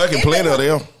 They fucking plenty of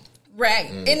them. right?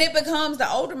 And it becomes the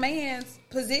older man's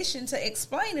position to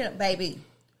explain it, baby.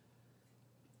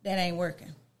 That ain't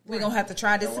working. We're gonna have to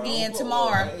try this again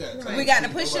tomorrow. We got to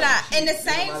push it out. And the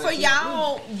same for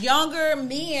y'all younger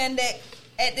men that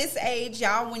at this age,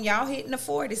 y'all when y'all hitting the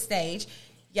 40 stage,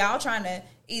 y'all trying to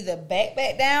either back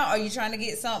down or you trying to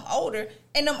get something older.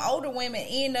 And them older women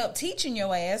end up teaching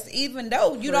your ass, even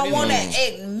though you don't want to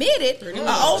admit it. An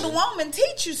older woman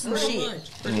teach you some shit.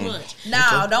 Pretty much.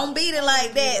 No, don't beat it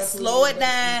like that. Slow it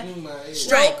down.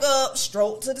 Stroke up,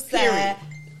 stroke to the side.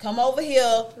 Come over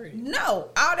here. No,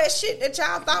 all that shit that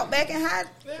y'all thought back in high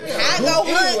go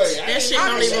hunch. That shit all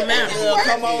don't that even shit matter. don't work.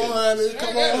 Come on, honey.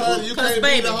 Come on, honey. You 'Cause, can't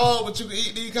baby. beat the hard, but you can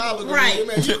eat these collards. Right.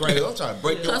 Man, you crazy. I'm trying to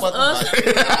break your 'Cause fucking us- body.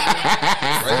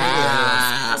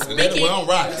 That's where I'm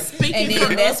rocking. Speaking And for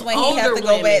then that's us when he have older to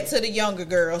go women, back to the younger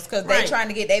girls because they Right. trying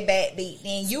to get their back beat.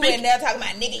 Then you Speak- in there talking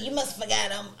about nigga, you must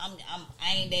forgot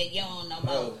I ain't that young no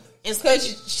more. It's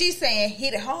because she's saying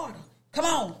hit it harder. Come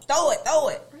on, throw it.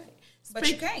 But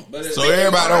you can't. So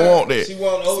everybody don't want that. She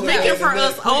want older Speaking women for to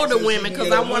us make older princes, women, she because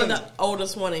can I'm get one of money. the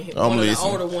oldest one in here. I'm One of the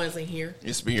listening. older ones in here.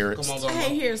 Experience. Come on, go.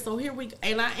 Hey, here, so here we go.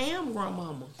 And I am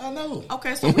grandmama. I know.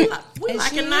 Okay, so we And like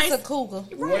she it nice. is a cougar.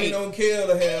 Waiting on kill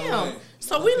to have Damn. money.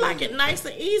 So we like it nice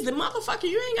and easy. Motherfucker,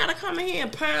 you ain't gotta come in here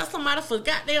and pound somebody for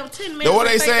goddamn 10 minutes. Know what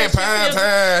they and think saying? that shit Pound feels-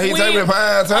 time. He We taking ain't-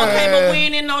 pound time. Okay, but we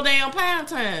ain't in no damn pound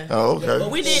time. Oh, okay.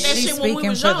 We did that She's shit when we speaking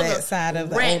was for younger. that side of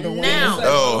the right older women. now.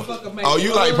 Oh,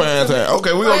 you like pound time?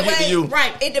 Okay, we gonna get to you.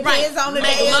 Right. It depends on the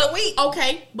Make day of love- the week.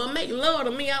 Okay, but make love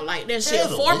to me. I like that shit.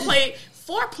 Hell,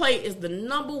 Foreplay is the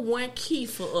number one key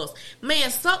for us. Man,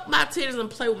 suck my titties and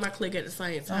play with my click at the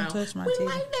same time. touch my we titties.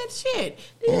 like that shit.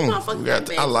 These motherfuckers we got-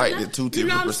 got I like big the two you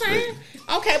know what I'm tip saying?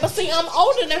 Okay, but see, I'm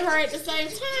older than her at the same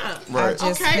time. I Right.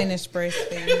 just Okay. finished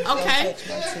breastfeeding. Okay.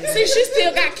 See, she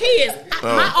still got kids.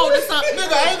 My oldest son.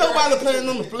 Nigga, ain't nobody playing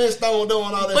them the Flintstone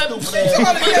doing all that But stupid ass.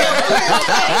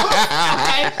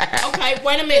 okay.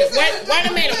 Wait a minute. Wait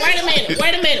a minute.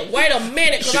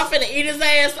 Because I'm finna eat his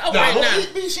ass up right now. Don't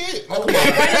eat me shit. Wait a minute.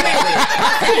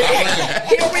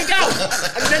 Here we go.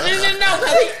 No,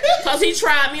 because he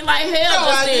tried me like hell No,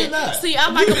 I just did then. not. See,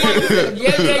 I'm like a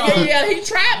motherfucker. Yeah. He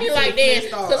tried me like that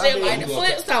because they like the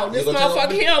Flintstone. This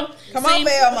motherfucker him. Come on, See,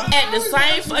 Velma. At the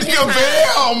same fucking Yo, time.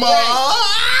 Velma.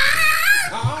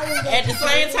 At the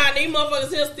same time, these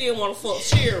motherfuckers here still want to fuck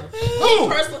Cheryl. Who?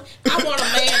 Personally, I want a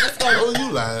man that's Oh, going.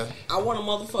 you lying. I want a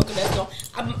motherfucker that's going.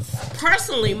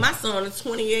 Personally, my son is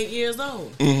 28 years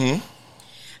old. Mm-hmm.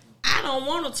 I don't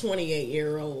want a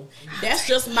 28-year-old. That's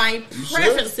just my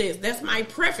preferences. That's my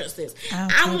preferences.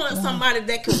 I want somebody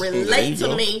that can relate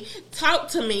to me, talk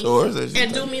to me,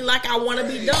 and do me like I want to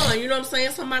be done. You know what I'm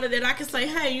saying? Somebody that I can say,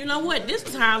 hey, you know what? This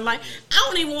is how I like. I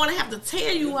don't even want to have to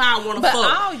tell you how I want to fuck.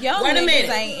 But all young niggas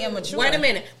ain't immature. Wait a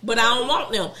minute. But I don't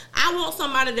want them. I want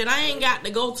somebody that I ain't got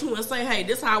to go to and say, hey,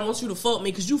 this is how I want you to fuck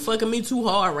me because you fucking me too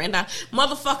hard right now.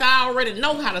 Motherfucker, I already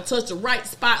know how to touch the right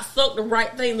spot, suck the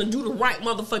right things, and do the right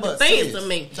motherfucking things to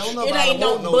me. It ain't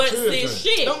no butt sis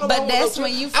shit. But that's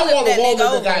when you flip that nigga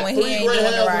over when he ain't doing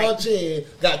the right. Chin,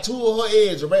 got two of her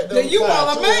edges right there. Then you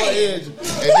want a man. And then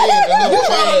the little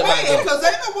trans like that. Because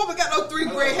ain't no woman got no 3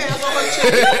 gray hairs on her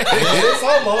chin. Yeah,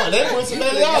 some of them. They put some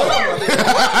money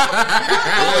out.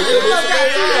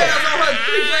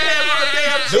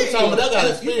 You talking about that got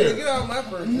experience. Get out my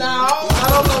person. No, I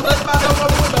don't know nothing about no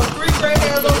woman with no 3 gray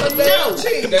hairs on her damn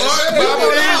chin.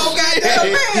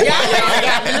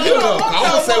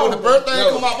 I would say when the first thing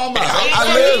come out my mouth.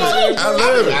 I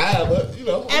live it. But, you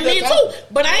know. And me too.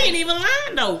 But I ain't even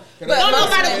lying though. Don't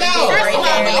nobody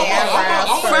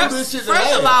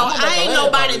First of all, I ain't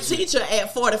nobody teacher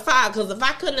at 45 because if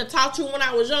I couldn't have taught you when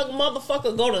I was young,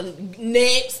 motherfucker, go to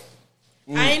next.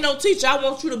 I ain't no teacher. I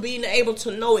want you to be able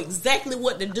to know exactly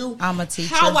what to do. I'm a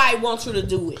teacher. How I want you to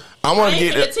do it. I want to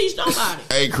get to teach nobody.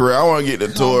 Hey, Coretta, I want to get the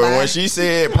Tory. When she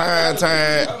said pine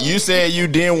time, you said you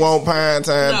didn't want pine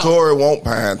time. No. Tory want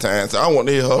pine time. So I want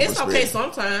to hear her It's perspective. okay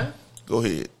sometimes. Go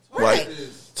ahead. Right.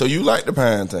 So you like the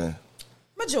pine time?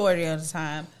 Majority of the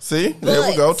time. See, there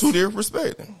we go. 2 different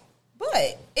perspectives.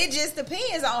 But it just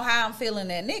depends on how I'm feeling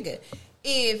that nigga.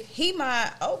 If he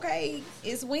okay,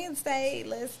 it's Wednesday,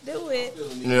 let's do it.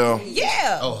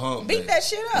 Yeah. Oh, beat that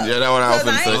shit up. Yeah, that's what I was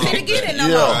Because I ain't finna say. finna get it no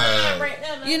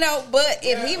more. You know, but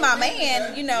if he my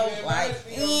man, you know, like,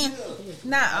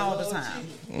 not all the time.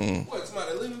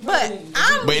 But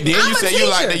then you say you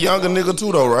like the younger nigga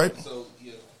too, though, right?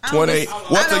 28.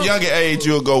 What's the younger age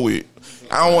you'll go with?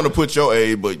 I don't want to put your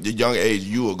age, but the younger age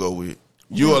you will go with.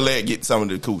 You will let get some of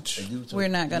the cooch. We're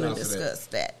not going to discuss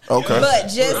that. Okay. But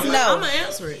just know. I'm going to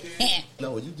answer it.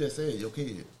 No, you just said your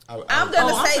kid. I'm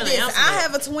going to say this. I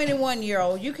have a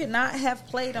 21-year-old. You could not have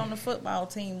played on the football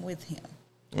team with him.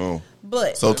 Oh.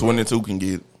 But so 22 can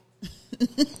get it.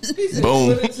 Boom.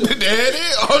 There it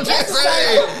is. I'm just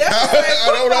saying. That's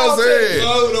what I'm saying.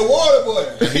 Oh, the water boy.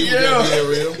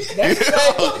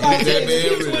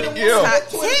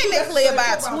 Technically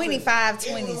about 25,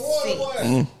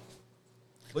 26.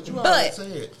 But you already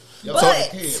said. But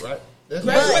kid, right? That's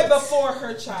Graduate before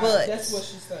her child. But That's what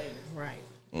she's saying. Right.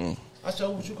 I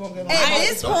showed what you gonna get on at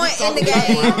this point in the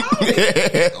game.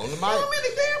 On the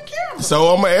mic. So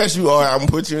I'm gonna ask you, all right, I'm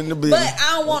gonna put you in the business. But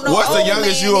I don't want no What's the old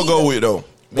youngest man you'll go either. with though?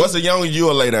 What's the youngest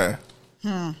you'll lay down?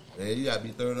 Man, you gotta be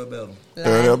 30 or better.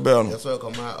 30 or better. That's why,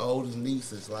 cause my oldest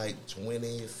niece is like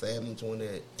 27,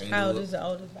 28. How old is the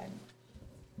oldest baby?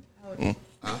 How old is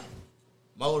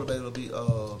My older baby will be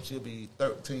she'll be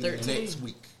 13 next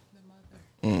week.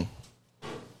 The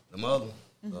mother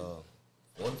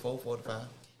 44, 45.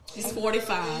 He's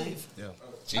 45. Yeah.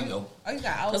 She know. Oh, you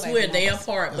got old Because baby we're a day mamas.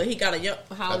 apart, but he got a young.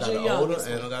 How I old got your the older youngest?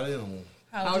 and I got the young one.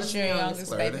 How old is your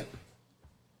youngest baby?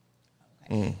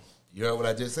 30. You heard what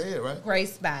I just said, right?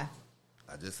 Grace by.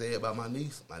 I just said about my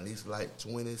niece. My niece is like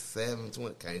 27,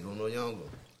 20. Can't do no younger.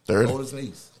 30. Oldest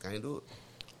niece. Can't do it.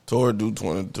 Tory do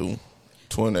 22,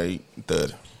 28,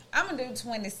 30. I'm going to do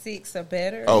 26 or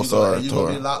better. Oh, sorry, You gonna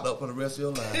Tory. be locked up for the rest of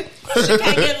your life. She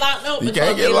can't get locked up. You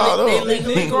can't get locked up. They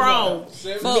legally grown.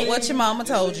 But what your mama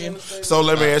told you. So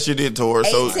let me ask you this, Tory.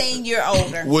 So 18-year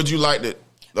older. would you like to?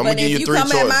 I'm But gonna give if you you 3 come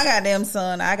choices. at my goddamn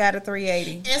son, I got a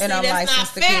 380. And see, And I'm that's not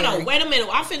licensed fair security. though. Wait a minute.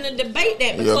 I'm finna debate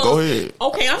that because Yeah, go ahead.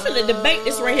 Okay, I'm finna debate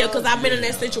this right here because I've been in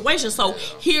that situation. So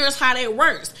here's how that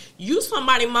works. You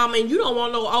somebody mama and you don't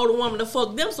want no older woman to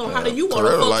fuck them, so how do you want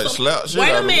to Coretta fuck like some- slap shit Wait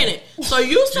out a of me. minute. So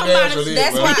you somebody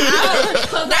That's why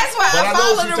I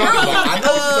follow the rules.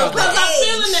 because I'm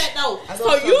feeling that though.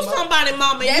 So you somebody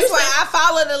mama and That's you why say, I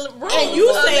follow the rules. and you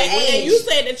of the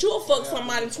said age. that you'll fuck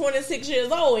somebody 26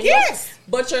 years old. And Yes.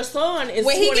 but your son is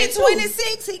When he 22. get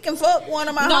 26, he can fuck one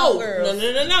of my No,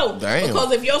 homegirls. no. Damn.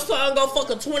 Because if your son go fuck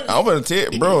a 20, I'm gonna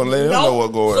tell bro and let him know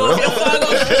what's going so on. if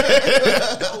your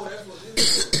son go,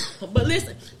 but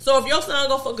listen, so if your son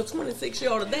go fuck a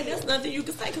 26-year-old today, that's nothing you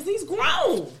can say because he's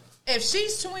grown. If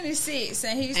she's 26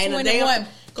 and he's Ain't a 21,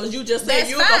 because you just said that's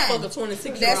you fine. gonna fuck a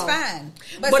 26-year-old. That's fine.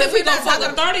 But see, if he we're gonna not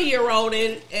fuck a talking- 30-year-old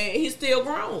and he's still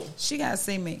grown, she gotta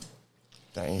see me.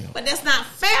 Damn. But that's not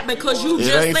fair because you It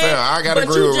just ain't said. fair. I gotta but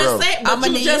agree you with just Rose. said. But I'ma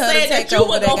you need just her to said that take you over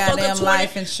were that gonna fuck a goddamn 20.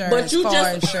 life insurance, But you car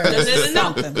just insurance,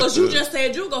 something. because you just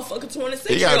said you gonna fuck a 26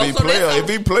 He year gotta old. be player. If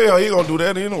he player, he gonna do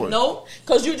that anyway. No,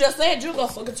 because you just said you gonna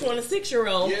fuck a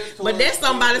 26-year-old, Yes, but that's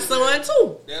somebody's son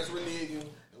too. That's religion.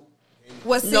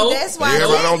 Well, see, Nope. that's why.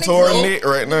 Everybody on technically- Tory Nick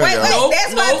right now, Wait, y'all. Nope,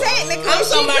 that's why nope. technically I'm she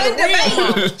talking about couldn't the real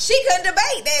debate. mom. She couldn't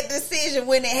debate that decision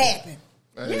when it happened.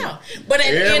 Yeah, but at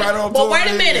the Everybody end, on but Tory wait a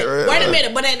Nick, minute, right? wait a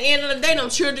minute. But at the end of the day, them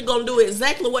children gonna do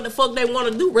exactly what the fuck they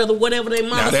want to do, whether whatever they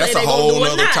mama Now say that's they a gonna whole do or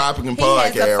nother not. topic and He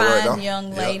has podcast a right fine now.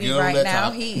 young lady get on right that now.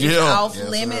 topic. He is Yeah. off Yes, sir.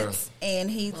 limits, and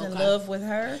he's in love with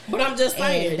her. But I'm just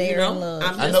saying, And they're you know, in love.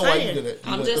 I'm I just know why you saying, did it.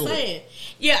 You I'm went just through it. saying.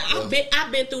 Yeah,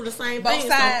 I've been through the same Both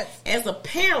thing. sides. So, as a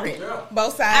parent,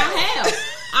 Both I sides.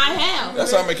 have.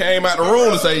 That's something that came out the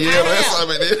room to say, yeah, that's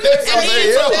something. That's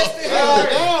something,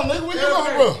 Damn, nigga, where you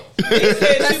going, bro?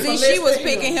 Now, see, she was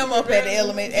picking him up at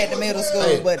the middle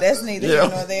school, but that's neither here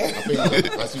nor there.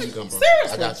 I see you come from.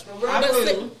 Seriously. I got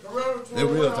you. But They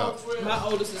real talk. My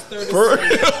oldest is 30.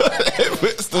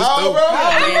 It's the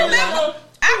stupid.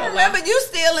 I remember you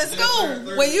still in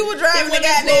school when you were driving the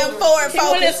goddamn Ford he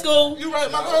went to Focus. school. You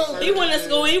right, my girl? He went to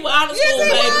school. He was out of Yes, school, he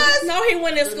baby. was. No, he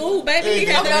went to school, baby. He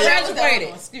Yeah, hadn't yeah.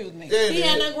 graduated. Excuse me. Yeah, He yeah.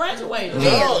 hadn't graduated.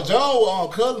 John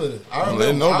on color. I remember.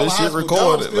 They know I this was shit high school,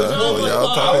 recorded. John Like, still-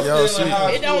 y'all talking y'all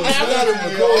shit. It don't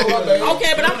matter.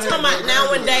 Okay, but I'm talking about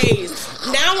nowadays.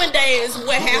 Nowadays,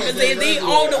 what happens is these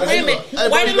older women. Hey, bro,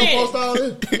 Wait a you gonna minute. post all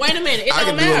this? Wait a minute. It I don't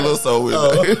can do a matter. little so with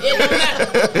Oh. it. It don't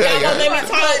matter. Y'all gonna let me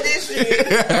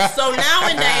talk. So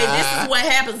nowadays, this is what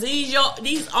happens.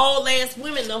 These old ass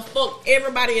women done fuck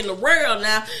everybody in the world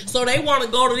now. So they want to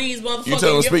go to these motherfuckers. You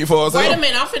tell them to speak for us, Wait huh? a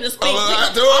minute. I'm finna speak.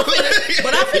 Oh,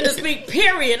 But I'm finna speak.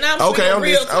 Period. Now I'm Okay, speaking I'm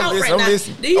real listening, I'm talk listening, right I'm now.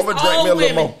 listening. These I'm gonna drink me a old little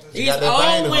women. more. These got that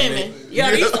vein old on women. it.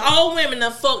 Yeah, these old women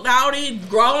done fucked all these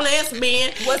grown ass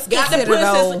men. What's got the considered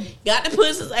old? pussies? Got the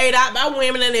pussies ate out by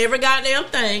women and every goddamn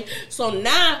thing. So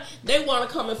now they want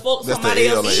to come and fuck That's somebody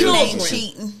the else's L, Ain't children.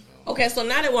 cheating. Okay, so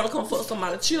now they want to come fuck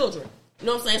somebody's children. You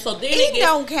know what I'm saying? So then It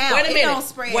don't count. Wait a It minute. don't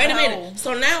spread Wait a whole. minute.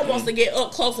 So now it wants to get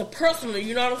up close and personal.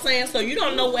 You know what I'm saying? So you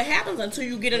don't know what happens until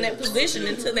you get in that position,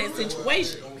 into that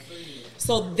situation.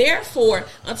 So therefore,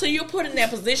 until you're put in that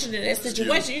position, in that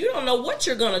situation, you don't know what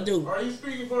you're gonna do. Are you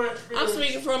speaking from experience? I'm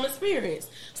speaking from experience.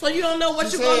 So you don't know what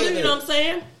She you're gonna said do. You that. know what I'm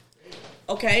saying?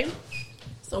 Okay.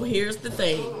 So here's the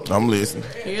thing. I'm listening.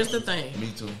 Here's the thing. Me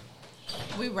too.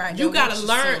 We right. You there gotta with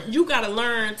learn. son. You gotta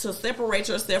learn to separate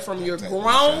yourself from your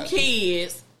grown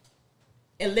kids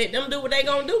and let them do what they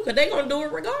gonna do, because they gonna do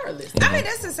it regardless. I mean,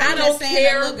 that's the same I as don't saying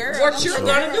care that little girl. what I'm you're sure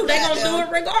gonna do. They about gonna do them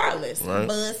it regardless. Right.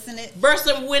 Busting it.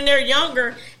 Versus when they're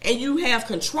younger and you have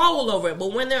control over it,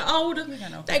 but when they're older,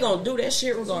 they gonna do that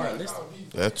shit regardless.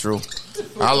 That's true.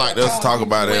 I like us to talk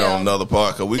about it Well, on another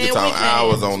part because we can And talk we can.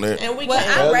 hours on that. And we Well,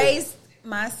 can. I raised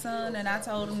my son and I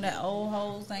told him that old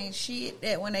hoes ain't shit.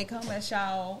 That when they come at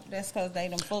y'all, that's because they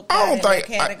done fucked I out don't in that think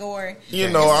category. You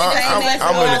know, Same as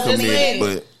I'm what I in a just committee, said.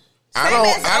 but I Same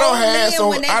as don't old have men some.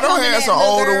 when they I don't coming have at some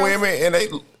little older girls. women,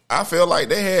 and I feel like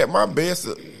they had my best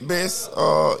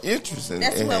interest in.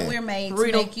 That's in what him. we're made to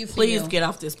Rita, make you feel. please get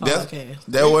off this That's podcast.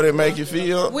 that what it make you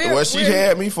feel. We're- She we're-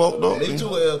 had me fucked up. Me too,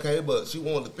 LK, but she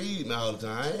wanted to feed me all the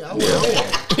time. I went home.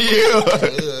 Yeah.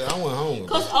 Yeah, I went home.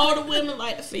 Because older women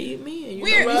like to feed men. You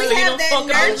We're- know, we feed have them, that fuck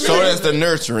them, nurture. So that's the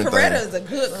nurturing Coretta thing. is a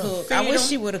good cook. I Feed wish them.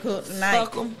 she would have cooked tonight.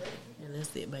 fuck them. And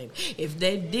that's it, baby. If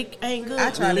that dick ain't good,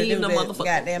 I try to leave do the that motherfucker.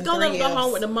 goddamn Go let 3 them go home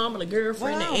Fs. with the mama, the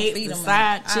girlfriend, Well, I the don't ex, feed the them.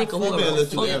 side I chick, or feed whoever them. the fuck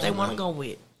Too they want to extra, go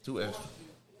with. Too extra.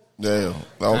 Damn.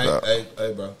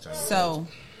 Hey, bro. So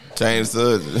Change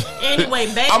the subject.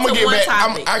 Anyway, back I'ma to get one back-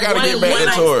 topic. I gotta One- get back one to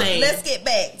night Tory. stand. let's get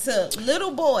back to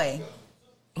little boy.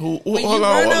 Who, When hold you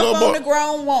on, run what up little on boy? the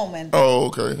grown woman, Oh,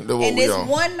 okay. That's what and we this on.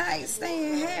 one night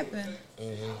stand happened,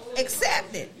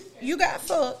 accept it. You got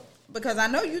fucked because I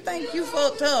know you think you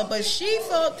fucked her, but she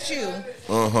fucked you.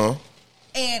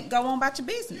 And go on about your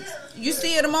business. You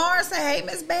see her tomorrow and say, "Hey,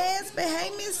 Miss Bansby, hey,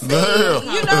 Miss C." Damn.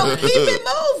 You know, keep it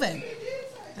moving.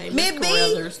 Hey, Miss Miss B,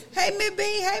 Carruthers. hey, Miss B,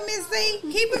 hey, Miss C.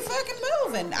 Keep it fucking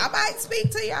moving. I might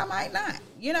speak to you, I might not.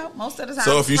 You know, most of the time.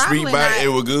 So if you speak probably back, not. it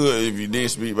was good. If you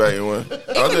didn't speak back, it wasn't. It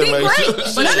would be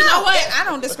great. But no, you know what? I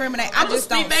don't discriminate. I I'ma just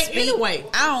speak don't back speak. anyway.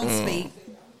 I don't speak.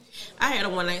 I had a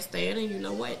one night stand, and you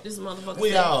know what? This motherfucker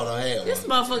We said, all done had This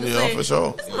one. motherfucker Yeah, said, for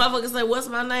sure. This motherfucker said, "What's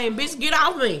my name, bitch? Get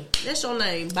off me. That's your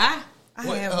name. Bye." I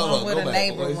What? had Hold one on, with go a back.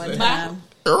 neighbor What you one say? time.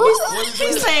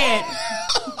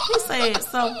 He said,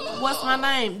 "So what's my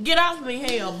name? Get off me,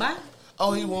 hell, bye."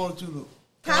 Oh, he wanted you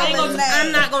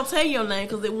I'm not gonna tell your name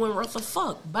because it wouldn't worth a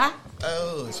fuck. Bye. to.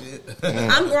 Oh, shit.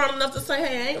 I'm grown enough to say,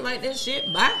 "Hey, I ain't like that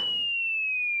shit." Bye.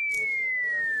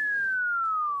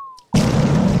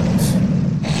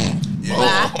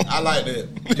 I like that.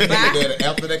 You did that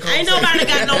after that conversation.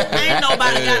 Ain't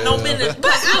nobody got no business.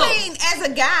 But I mean, as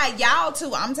a guy, y'all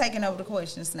too. I'm taking over the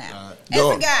questions now. As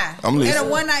Go a on. guy, I'm in listening.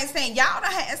 a one night stand, y'all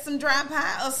done had some dry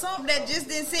pie or something that just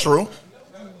didn't sit. True.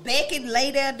 Back and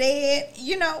lay there dead.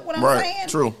 You know what I'm Right, saying?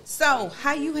 true. So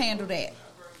how you handle that?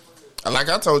 Like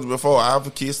I told you before,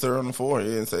 I've kissed her on the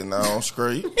forehead and say, "No, I'm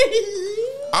straight."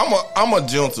 I'm a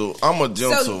gentle when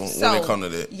it comes to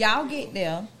that. Y'all get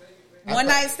there. One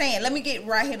night stand. Let me get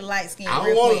right here to light skin. I don't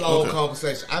real want quick. a long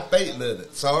conversation. I fake nutted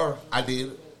it. Sorry, I did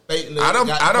it. Fake nutted.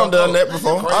 I don't done that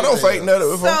before. I don't fake nothing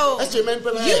before. So That shit made me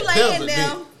feel like you laying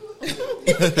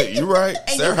desert there You right. and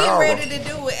Sarah you get Howard. ready to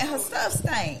do it and her stuff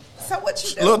stink. So what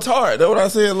you do? Little tart. That's what I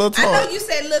said. Little I tart. know you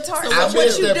said little tart. So So I what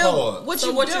missed you that do? part. What So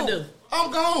you what do? you do?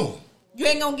 I'm gone. You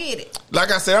ain't gonna get it.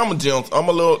 Like I said, I'm a gentle. I'm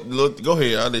a little. Go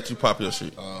ahead. I'll let you pop your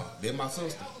shit. Then my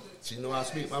sister. She know I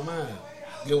speak my mind.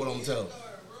 Get what I'm telling her.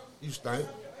 You stink.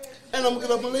 And I'm gonna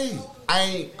get up and leave.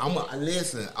 I'm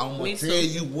gonna Me tell too.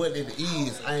 you what it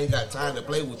is. I ain't got time to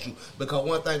play with you. Because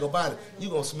one thing about it, you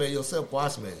gonna smell yourself before I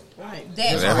smell it. Right.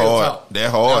 That's That right. hard. That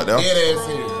hard though. I'm dead ass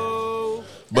serious.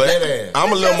 But Dead ass.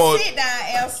 I'm a little more. Sit down,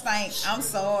 L stink. I'm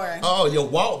sorry. Oh, your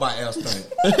walk by ass stink.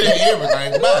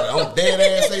 Everything about it. I'm dead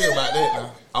ass serious about that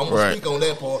now. I'm gonna Right. speak on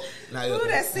that part. Now, Ooh,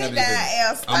 that sit have down, your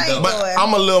L business. I'm stink, done. But boy.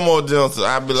 I'm a little more gentle.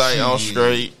 I be like, I'm Shit.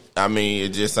 straight. I mean, it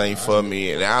just ain't for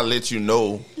me, and I'll let you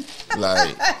know.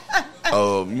 Like,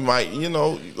 you might,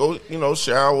 go,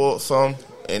 shower or something,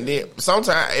 and then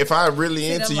sometimes if I really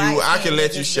See, into them you, I can light-skinned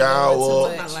let you niggas shower.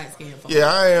 doing too My much. light skin folks. Yeah,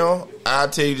 I am. I'll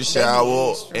tell you to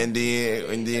shower, and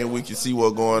then we can see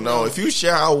what's going on. If you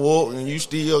shower and you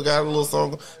still got a little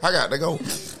something, I got to go.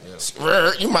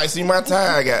 You might see my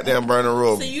tie goddamn burning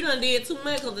rubber. See, you done did too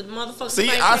much because the motherfucker. See,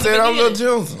 stink I from the said I'm a little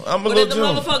beginning. gentle. I'm a But little if the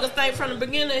gentle. motherfucker stink from the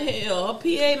beginning, hell, her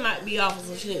PA might be off of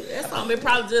some shit. That's something it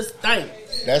probably just stink.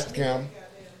 That's the camera.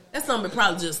 That's something it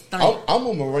probably just stink. I'm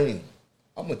a Marine.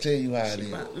 I'm gonna tell you how it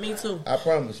is. Me too. I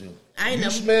promise you. I ain't You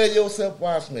never- smell yourself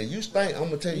while I smell. You stink. I'm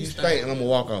gonna tell you stink, and I'm gonna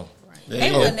walk off. They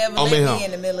Oh, would never I'm let in me here.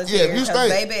 in the military. Yeah, if you 'cause,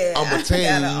 stink, baby, I'ma I tell you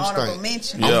got an you honorable stink.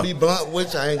 mention. I'm Yeah. gonna be blunt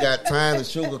with you. I ain't got time to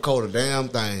sugarcoat a damn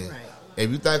thing. Right. If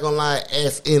you think I'm lying,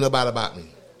 ask anybody about me.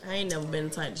 I ain't never been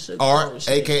tight to sugar. Art,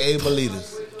 a.k.a.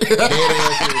 Believers. Dead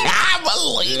ass serious. I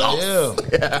believe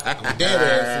Yeah. I'm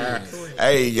dead ass serious.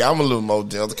 Hey, I'm a little more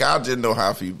gentle. I just know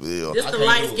how people feel. This the can't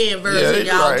light do skin Yeah, version,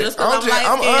 you're y'all. right. Just because I'm light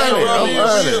I'm skinned.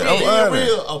 honest. I'm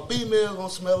honest. A female gonna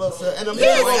smell herself, and a male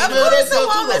Yes, gonna of smell course a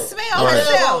herself woman too. smell Right.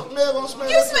 herself. Male gonna smell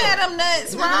You herself. smell them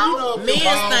nuts, Nigga, wrong? you know if Men your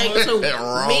balls stink too.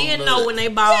 Wrong Men nut. know when they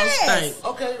balls Yes. stink.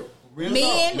 Okay. Real Men,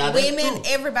 talk. Now, that's women, true.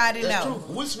 everybody That's know.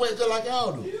 true. We sweat just like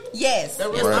y'all do. Yes. That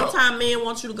And real talk. sometimes men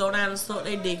want you to go down and suck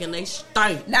their dick and they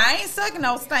stink. Now I ain't sucking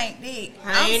no stink dick.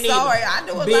 I I'm ain't sorry. either. I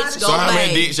do a Bitch, lot of go So how shit. many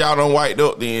back. dicks y'all done wiped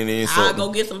up then? I'll go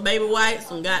get some baby wipes,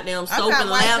 some goddamn soap not and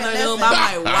wiping lather it up. nothing. I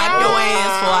might wipe your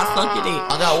ass before I suck your dick.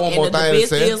 I got one And more if the thing to bitch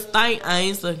say. still stink, I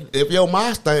ain't sucking it. If your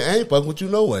mouth stink, I ain't fucking with you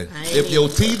no way. I ain't If your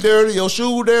teeth dirty, your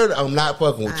shoe dirty, I'm not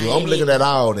fucking with I you. ain't I'm looking at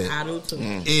all that. I do too.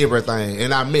 Everything.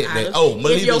 And I meant I that. do. Oh, If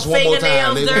believe your this one more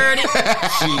time. fingernails nigga. dirty,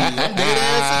 Shit, I'm dead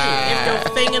ass if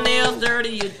your fingernails dirty,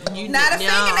 you Not a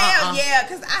nah, fingernail, yeah,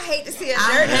 because I hate to see a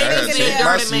I dirty hate to see a fingernail.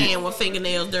 My dirty shit. man with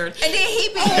fingernails dirty. And then he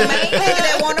be the main nigga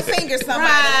that want to finger somebody.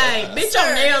 Right, bitch, your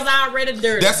Sir. nails already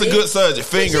dirty. That's a bitch. good subject.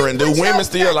 Fingering. Do put your women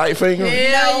still like fingering?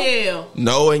 Hell No. yeah.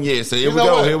 No and yes. So here You we know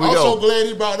go. what? Here we I'm so go. glad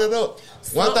he brought that up.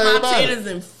 One Suck thing my about it, titties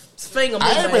and finger I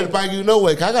ain't me, ready to baby. bang you no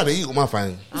way, 'cause I got to eat with my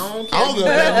finger. I don't I don't care. give a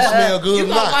damn if it smell good You or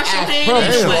gonna not. wash your I hands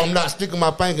promise you anyway. I'm not sticking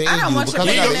my finger in I don't you want because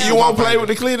your I got to fingernails. eat You with won't my play finger. with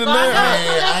the cleaner Fuck now? no.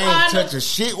 Man, I ain't touching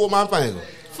shit with my finger.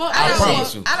 Fuck I that promise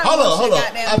shit. you. I don't Hold want on, hold your on.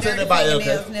 goddamn I'll tell dirty that about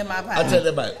fingernails okay. near my I'll pie. tell that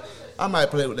about. I might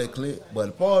play with that clip, but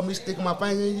as far as me sticking my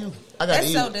finger in you, I got to That's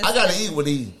eat. so I got to disgusting. eat with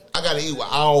these. I got to eat with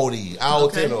all these. All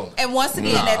Okay. 10 of them. And once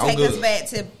again, Nah, that I'm take us good. back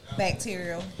to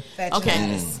bacterial vaginitis.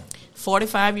 Okay.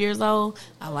 45 years old,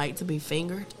 I like to be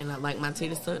fingered, and I like my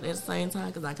titties sucked at the same time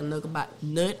because I can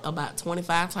nut about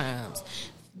 25 times.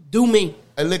 Do me.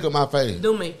 Hey, look at my face.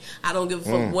 Do me. I don't give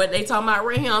a fuck what they talking about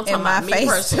right here. I'm talking In my about me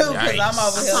face too, personally. because I'm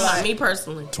over I'm here talking about like, me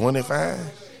personally. 25.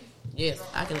 Yes,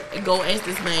 I can go ask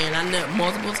this man. I nut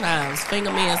multiple times.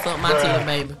 Finger me and suck my titty,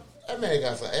 baby. That man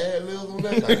got some ad libs on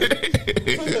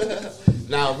that thing.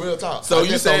 Now, real talk. So I you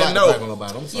just don't saying like to no? brag on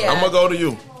nobody. I'm sorry. Yeah. I'm gonna go to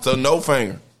you. So no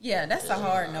finger. yeah, that's a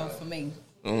hard no for me.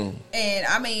 And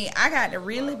I mean, I got to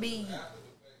really be.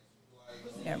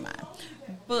 Never mind.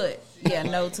 But yeah,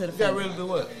 no to the You got finger. really do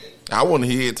what? I want to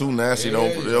hear it too. Now she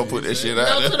don't put that shit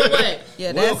out Go to there. the way.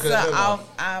 Yeah, Well, that's okay, never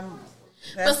mind.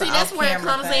 That's But see, that's where it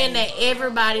comes in that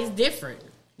everybody's different.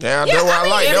 Yeah, that's why I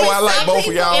like. That's why I like both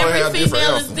of y'all and have Every different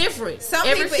female is answers. different. Some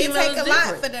Every people, it female take is a lot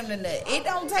different. for them to nut. It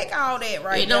don't take all that,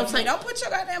 right? It don't now. take- Don't put your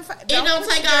goddamn. It don't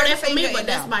take all that for me, but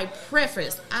that's my. my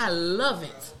preference. I love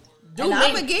it. Do And me.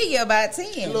 I'm gonna give you about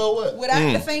 10. You know what?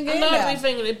 Without the finger I in love there. me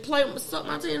finger to play, suck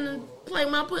my tin and play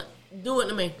my put. Do it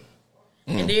to me.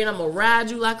 And then I'm gonna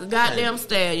ride you like a goddamn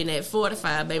stallion at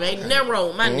 45, baby. Ain't nothing wrong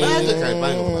with my I knee. just can't think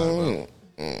about it.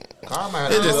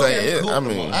 It just ain't. I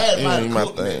mean, I had it my ain't my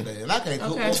cook that thing. day, and I can't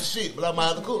cook Okay. no shit, but I'm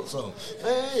out to cook something.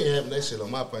 Man, I ain't having that shit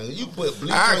on my finger. You put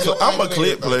bleach on your I'm a finger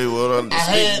clip and play with her. I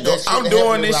had that shit I'm that doing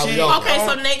happened this when I was shit. young. Okay,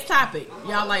 so next topic.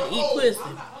 Y'all like to eat pussy.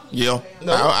 Yeah,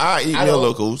 No, I eat me a don't-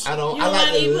 little cooch. I don't. You I don't like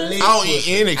like to eat to pussy? lick. I don't eat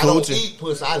pussy. any I don't coochie. eat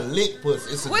pussy. I lick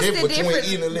pussy. It's a What's the difference between difference?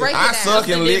 eating and Break licking. I it suck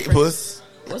down. and lick pussy.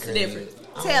 What's the difference?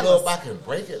 I Tell don't know us. if I can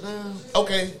break it down.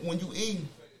 Okay, when you eat,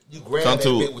 you grab Come that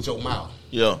to bit it. with your mouth.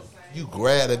 Yeah, You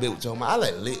grab that bit with your mouth. I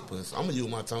like lick pussy. I'm gonna use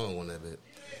my tongue on that bit,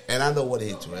 and I know what it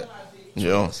hits you at.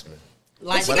 yeah. Trust me.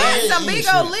 Like You But I got ain't some eating big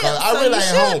shit, old 'cause lips, I so really you ain't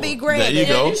should hungry. be There grabbing. you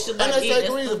go. you should And like that's eat that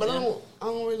that greasy, stuff but down. I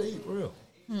don't really eat for real.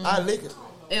 I lick it.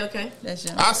 Okay. That's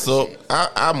your I suck.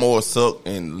 I more suck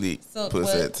and lick Suck pussy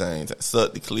what? at times.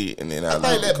 Suck the clit and then I I lick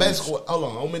think the that cooch. basically. Hold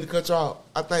on, I don't mean to cut you off.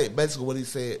 I think basically what he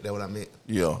said. That's what I meant.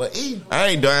 Yeah. But eating. I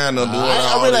ain't down to doing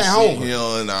I all really this ain't shit. hungry. You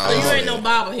know, and all So you that. ain't no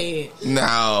bobblehead.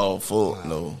 No, fuck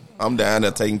no. I'm down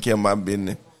there taking care of my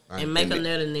business. And make a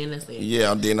nut and then that's it.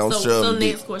 Yeah, then I'm So shoving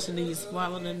dick. next question, do you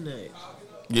swallow the nut?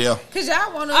 Yeah. Cause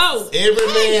y'all want to. Oh, Every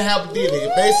man have did it.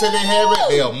 If they say they have it,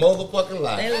 they a motherfucking they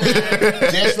lie.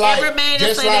 lying. Just like Every man that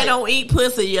just say like, they don't eat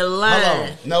pussy, you Hold lying.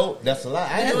 on, no, that's a lie.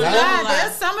 I ain't You lying. lying.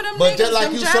 There's some of them But niggas just like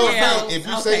from you Germany. so Yeah. think, if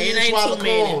you Okay, say it you ain't swallow too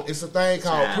many. corn, it's a thing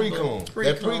called pre-corn. That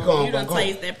pre-corn You gonna done come.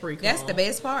 taste that pre-corn. That's the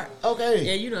best part. Okay.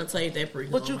 Yeah, you done taste that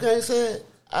pre-corn. But you can't say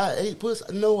I ate pussy.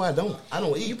 No, I don't. I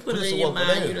don't eat You put it pussy in your whoop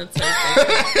mind, for you that. done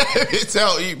taste that. It's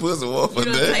how eat pussy walk for You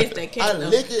done that. taste that cake. I though.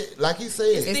 lick it like he said.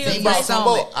 It's still He in brought your some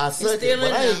stomach. up. I It's suck still it, but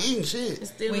in I ain't there. eating shit. It's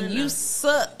still When in you there.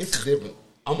 suck, It's different.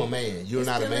 I'm a man. You're It's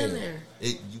not a still in man. there.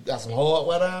 You got some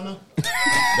hardware down there?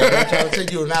 That's what I'm trying to tell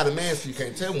you. You're not a man, so you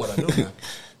can't tell me what I do now.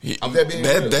 I'm just being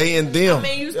That real. day and I them.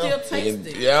 mean, you still taste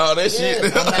it. Yeah, that shit. Yeah,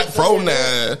 I'm not Pro saying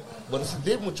that. 9. But it's a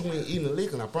difference between eating and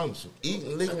licking, I promise you.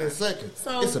 Eating, licking, and sucking.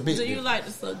 So, It's a big do you difference. like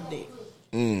to suck dick?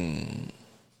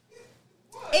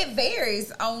 it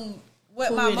varies on what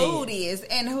Who my it mood is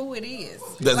and who it is.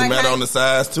 Does it Like matter how- on the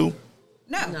size too?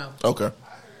 No, No. Okay.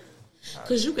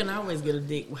 Because you can always get a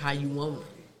dick how you want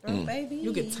it. Bro, baby.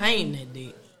 You can tame that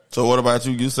dick. So what about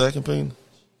you? You second penis?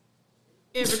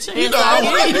 Every chance You know, I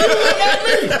I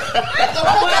get.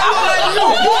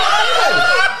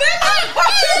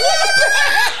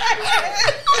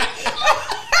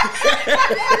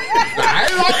 I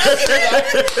ain't like that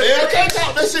shit. Yeah, I can't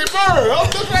talk that shit first. I'm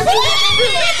looking at you.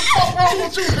 What the fuck wrong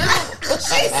with you, nigga?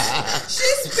 She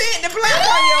spit the black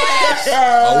on your ass.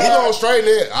 Oh, we gonna straighten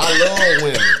it. I love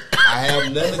women. I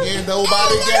have nothing against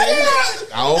nobody gay.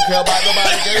 I don't care about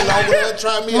nobody gay. Long as they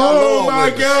try me, I love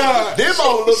women. God. Them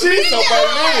all look at me so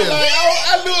bad.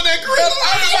 I knew that Chris.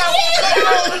 I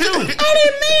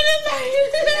didn't mean it.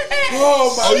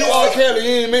 Oh, you all Kelly,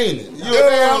 you ain't mean it. You a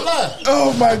damn lie.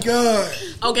 Oh my God.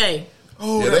 Okay.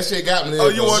 Oh, Yeah, that shit got me. oh,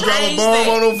 you want to drop a Change bomb that.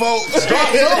 on them folks? Change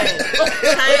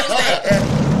that.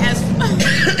 As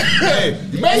Hey,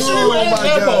 make sure you Oh, edit my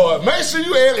that God. boy. Make sure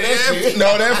you edit that shit.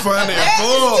 No, that's funny.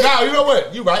 Fuck. No, you know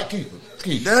what? You right. Keep it.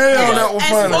 Keep it. Damn, that was as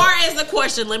funny. far as the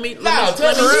question, let me Nah,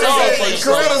 tell me you sorry for you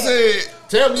start. Coretta said,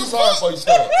 Tell me you sorry for you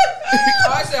start.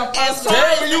 as far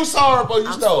Tell me as you sorry for you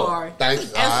I'm start. sorry.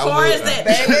 Thanks. As far as that,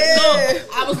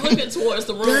 look, I was looking towards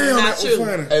the room, damn, not that was you.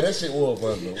 funny. Hey, that shit was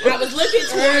fun though. I was looking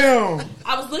towards. Damn.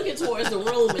 I was looking towards the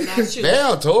room and not you.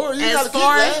 Damn, Tory, you As gotta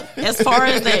far keep that. as far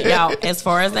as that, y'all, as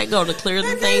far as that go, to clear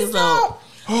the things up.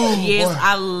 Yes, boy.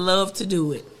 I love to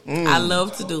do it. I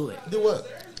love to do it. Do what?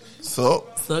 So,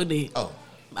 Suck dick. Oh,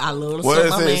 I love to what suck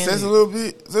is my it? man. Says a little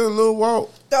bit. Says a little walk.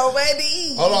 Throw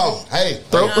baby. hold on. Hey,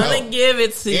 Throw- hey, I'm gonna give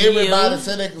it to everybody you.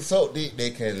 say they can suck dick.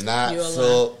 They cannot You're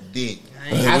suck dick.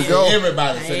 Here we I go. said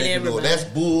everybody say Ain't they can do it. everybody. That's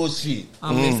bullshit.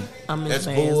 I miss That's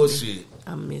Bansby. bullshit.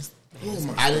 I miss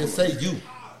I didn't say you.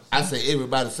 I said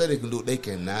everybody say they can do it. They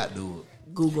cannot do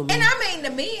it. Google me. And I mean, the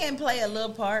men play a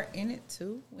little part in it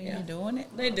too when you're doing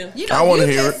it. They do. You know, I wanna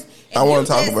you hear just- it. if I wanna you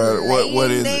talk just about it. What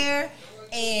laying is it? there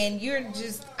and you're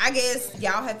just, I guess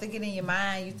y'all have to get in your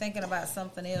mind. You're thinking about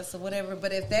something else or whatever.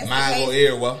 But if that's Mine the go case,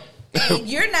 everywhere. and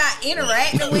you're not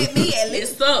interacting with me, at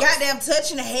least sucks. goddamn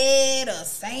touching the head or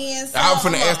saying something. I was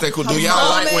finna ask that. Do y'all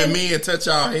like when humming. men touch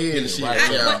y'all head and shit?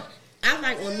 Right. Yeah. I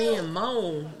like when men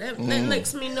moan. That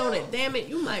lets me know that, damn it,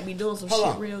 you might be doing some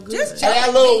shit real good. Just I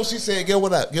love what she said. Get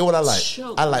what I like.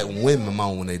 Choke. I like women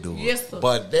moan when they do it. Yes, sir.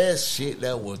 But that shit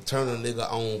that will turn a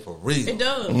nigga on for real. It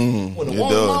does. When the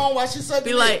woman moan, why she suck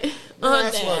Be it? like,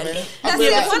 That's daddy. why, man. Now, I see,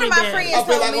 feel like- one of my I friends feel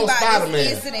told like me on about Spider-Man.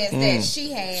 this incident that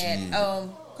she had a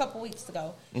couple weeks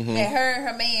ago. That her and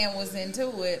her man was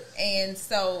into it. And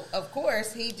so, of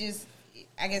course, he just,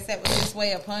 I guess that was his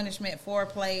way of punishment,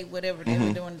 foreplay, whatever they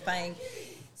were doing the thing.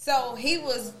 So he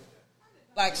was,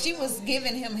 like, she was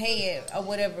giving him head or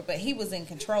whatever, but he was in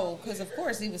control because, of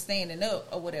course, he was standing up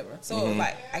or whatever. So it was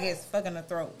like, I guess, fucking her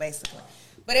throat, basically.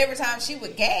 But every time she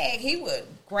would gag, he would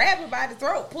grab her by the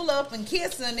throat, pull up and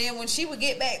kiss her, and then when she would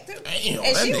get back through, Damn,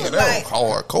 and that she nigga, was that like,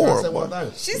 was hardcore,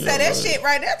 boy. she said that shit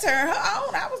right there turned her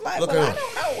on. I was like, Look well, I at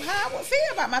don't know how I would feel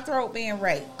about my throat being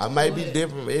raped. I might be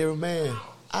different from every man.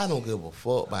 I don't give a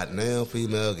fuck about damn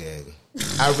female gagging.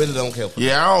 I really don't care for that.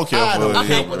 Yeah, I don't care I for don't it.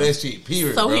 care for that shit,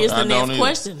 period. So bro. here's I the don't next either.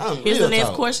 question. I'm Here's the real next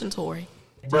talk. question, Tory.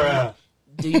 Bruh.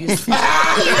 Do you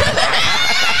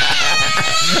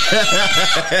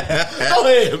Go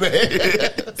ahead,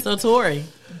 man. So Tory,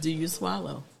 do you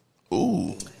swallow?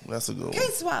 Ooh, that's a good one.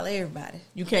 Can't swallow everybody.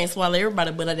 You can't swallow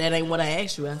everybody, but that ain't what I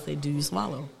asked you. I said, do you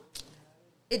swallow?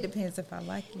 It depends if I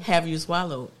like you. Have you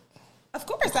swallowed? Of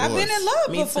course, I've been in love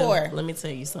Me before. too. Let me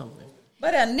tell you something.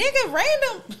 But a nigga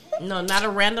random. No, not a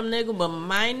random nigga, but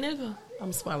my nigga.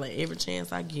 I'm swallowing every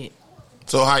chance I get.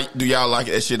 So how do y'all like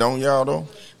that shit on y'all though?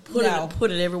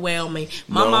 Put it everywhere on me.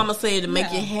 My No. mama said to make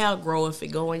No. your hair grow if it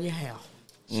go in your hair.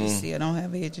 She still don't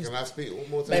have edges. Can I speak one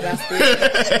more time? Baby, I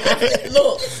still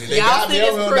look. They Y'all got see me this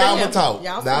over here, pretty now hair. I'ma talk.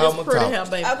 Y'all Now see this I'ma pretty talk. hair,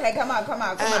 baby. Okay, come on.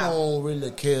 I don't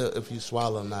really care if you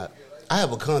swallow or not. I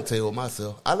have a contest with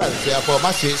myself. I like to see how far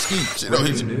my shit ski.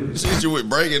 Shit you with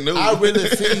breaking news. I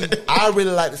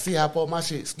really like to see how far my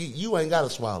shit ski. You ain't gotta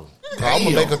swallow. I'm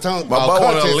gonna make a tongue My boy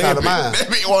want to contest out of mine. That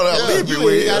bitch want to Olympic You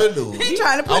with ain't it. gotta do it. He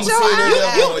trying to put I'ma your sit there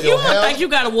eye on You your look hair. like you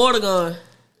got a water gun.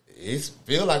 It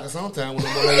feel like it sometimes when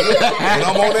I'm on that. When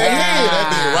I'm on that head, that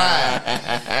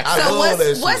be right. I So love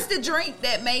that what's shit. the drink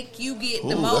that make you get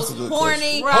the Ooh, most that's a good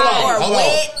horny question. or Hold on.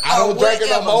 wet? I don't or drink it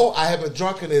no whatever? more. I haven't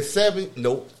drunken in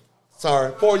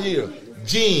 4 years.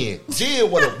 Gin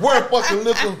was the worst fucking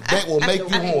liquor that will make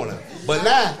you horny. But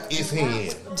now it's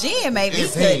hen. Gin may be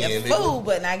It's good hen, to nigga. food,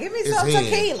 but now give me It's some hen.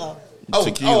 tequila.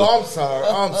 Tequila. I'm sorry.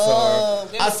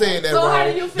 I said that So how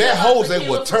do you wrong. feel That about Jose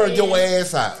tequila will turn for your men?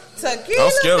 ass out. Tequila,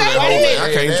 I'm scared of that baby. whole thing.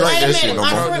 I can't Wait drink a that Wait a shit minute, no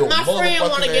my, more. Turn your my friend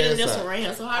want to motherfucking get in ass this out.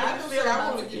 arena. So how do you feel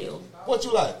about tequila? What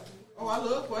you like? Oh, I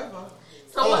love Quavo.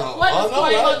 So what does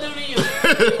I know, Quavo do to you?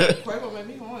 Quavo made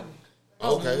me horny.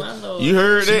 Okay. My Lord. You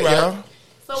heard She that, right. y'all?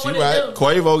 So She what right. it do?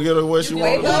 Quavo get her what she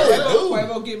Quavo. want.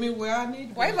 Quavo get me where I need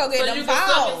to be. Quavo So get you them can suck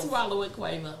and balls. swallow with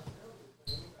Quavo.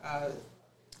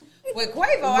 With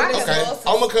Quavo, I can Okay. go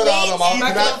some I'm gonna cut all them off.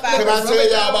 splits Can and I tell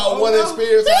y'all about one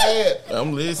experience I had?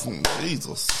 I'm listening.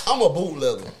 Jesus. I'm a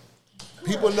bootlegger.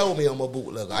 People know me. I'm a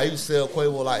bootlegger. I used to sell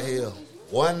Quavo like hell.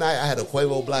 One night I had a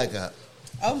Quavo blackout,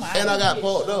 Oh my! and I got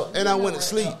fucked up, and I went to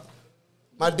sleep.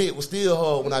 My dick was still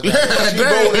hard when I got Damn, She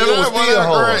rolled it. It was that still was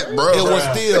hard. great, bro. It was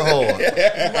still hard.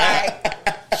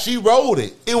 Right. She rolled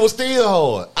it. It was still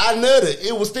hard. I nutted.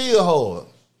 It was still hard.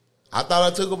 I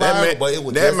thought I took a bite, but it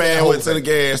was That just man went to the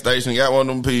Jose. gas station, got one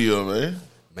of them pills, man.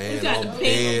 Man, You got I'm the pink-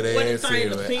 dead what ass the thing,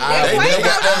 the serious. pink- I That never,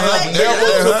 Quavo-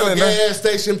 never took a honey, gas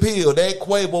station pill. That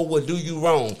Quavo will do you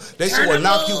wrong. That shit will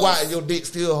knock you out and your dick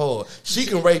still hard. She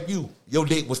can rape you. Your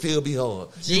dick will still be hard.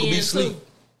 You can be Gin, asleep. too.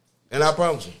 And I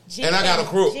promise you. Gin And I got a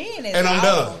crook. Gin is And I'm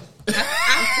done. awesome.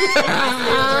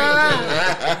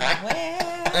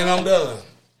 Well, And I'm done.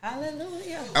 hallelujah.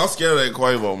 I'm scared of that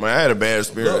Quavo, man. I had a bad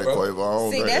experience Look, with bro. Quavo. I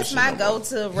don't See, drink that's that my shit no more.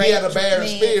 go-to rape. He had a bad man.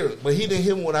 experience, but he didn't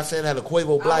hear me when I said I had a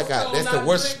Quavo blackout. That's the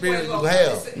worst experience you can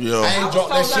have. Yeah. I ain't drunk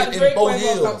that shit in 4 years.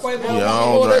 Yeah, I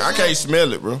don't drink. I can't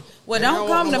smell it, bro. Well, I don't don't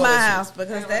come want to no my more of that house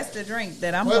because that's the drink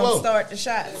that I'm Quavo. going to start the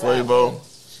shot. Quavo.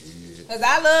 Because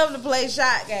I love to play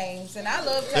shot games and I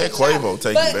love to That take Quavo shots.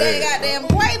 take but you they bad.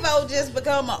 goddamn Quavo just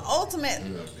become an ultimate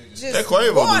just That Quavo do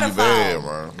you waterfall. bad,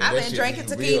 man. I've That been shit drinking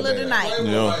do you real tequila bad. tonight.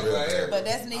 Yeah. But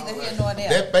that's neither here nor there.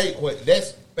 That fake Quavo.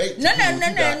 That's fake. No. tequila you got.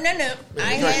 I Man, ain't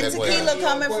drink had that tequila Quavo.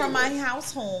 coming from my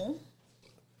house home.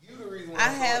 I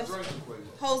have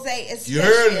Jose Especial. You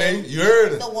heard him, You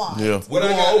heard him. The one. Yeah. We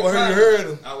going over here. You heard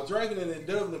him. I was drinking it in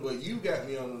Dublin, but you got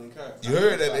me on it in Cotton. You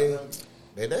heard that, man.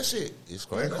 Man, that shit is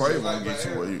crazy. That Quavo get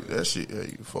you where you. That shit, yeah,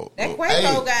 you fuck. That up. Quavo Hey.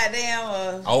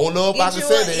 goddamn I don't know if I get can you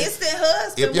say an that. instant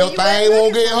husband. If your when you thing ain't won't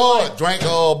looking get for one. hard, drink a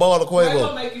bottle of Quavo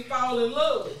Quavo. make you fall in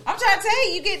love. I'm trying to tell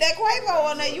you, you get that Quavo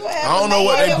on there, you have. I don't know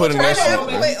what they put in that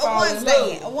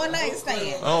shit. A one night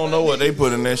stand. I don't know what they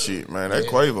put in that shit, man. That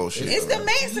Quavo shit. It's the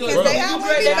Mexicans. You They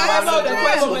always be I know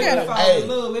that Quavo make you buying. fall in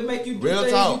love. It make you do Real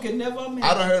things talk. you can never imagine.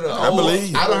 I done heard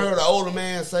believe. an older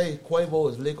man say Quavo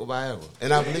is liquid Viagra,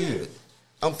 and I believe it.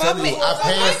 I'm For telling me- you, I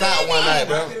passed out one night,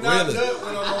 bro. Really.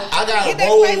 I got Get a that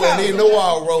roll Quavo. and they know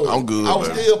I was rolling. I'm good, I was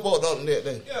man. still fucked up that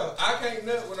day. Yeah, I can't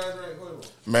nut when I drink Quavo.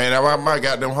 Man, I might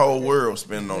got them whole world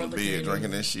spinning on the bed drinking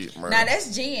that shit, man. Now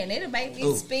that's gin. It'll make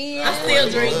me spin. I still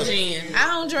drink gin. I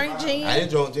don't drink gin. I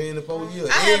ain't drunk gin in 4 years.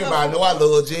 I have Everybody know I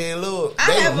love gin, love. I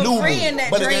They have knew a me, friend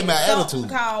that but it ain't drinks my something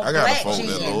attitude. called I got a black folk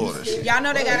that love that gin. shit. Y'all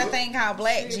know they got a thing called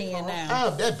black gin now. Ah,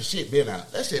 that shit been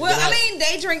out. That shit Well, been out. I mean,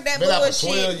 they drink that Been out for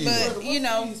 12 bullshit, years. but you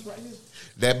know,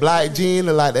 That black gin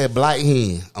is like that black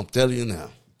hen. I'm telling you now.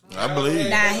 I believe.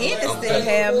 now Hennessy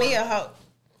have me a hoe.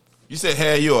 You said,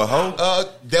 "Had you a hoe?"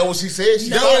 That what she said. She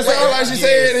That what it sound like she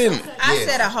said, didn't it? I Yes.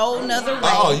 said a whole nother way.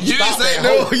 Oh, You stopped said that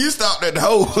no. hoe. You stopped at the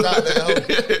hoe. Stop that hoe.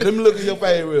 Let me look at your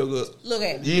face real good. Look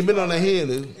at me. You ain't been on the hen,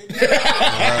 dude.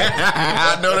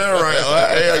 I know that right.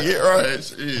 Hell, get right.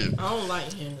 Shit. I don't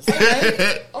like him. Fuck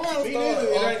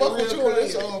with you on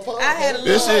this I had a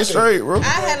This little. shit straight, bro. I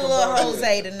had a little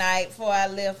Jose tonight before I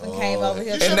left and came over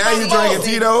here. And now you drinking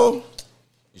Tito?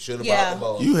 You should have Yeah. bought the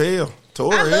ball. You hell.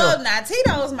 Tory I hell. love now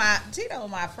Tito's my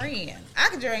friend. I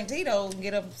can drink Tito's and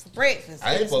get up for breakfast.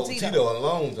 I ain't Get some fucked with Tito in a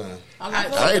long time.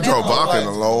 I ain't drunk vodka in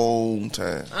a long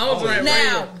time. I don't drink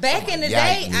Now, regular. back in the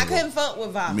Yeah, day, I nigga. couldn't fuck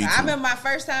with vodka. Me too. I remember my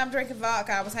first time drinking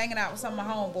vodka. I was hanging out with some of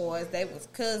my homeboys. They was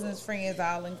cousins, friends,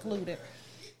 all included.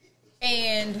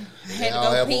 And I had Y'all to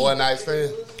go have a pee. one night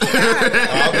stand?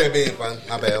 Oh, okay, being fun.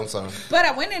 My bad, I'm sorry. But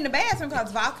I went in the bathroom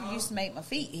because vodka used to make my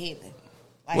feet heavy.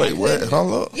 Like, Wait, I what? couldn't-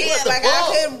 Hold up. Yeah, What the like fuck? I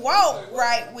couldn't walk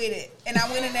right with it. And I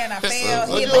went in there and I fell,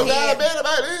 What hit you my got head. bad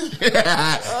about this?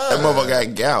 That motherfucker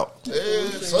got gout.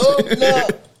 So,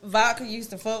 Look, vodka used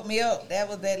to fuck me up. That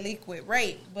was that liquid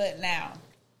rape. But now,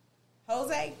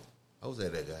 Jose, who's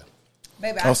that guy?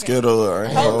 baby, I'm scared of her. I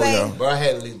ain't Jose. gonna hold y'all. Bro, I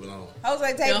had to leave it alone.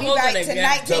 Jose take Yeah, me Jose back that to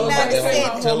guy. Tell him about that.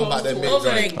 1997. Tell him about that Those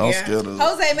are mid-drink. that I'm guy. scared of her.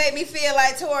 Jose made me feel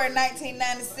like Tori in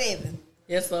 1997.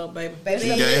 Yes, sir, baby. Baby, She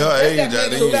gave her age out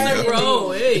there.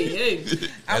 Bro, hey.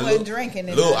 I wasn't drinking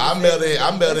it. Look, I met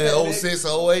in 06,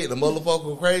 08. The motherfucker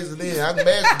was crazy then. I can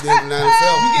imagine this in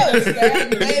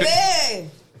 97. Baby.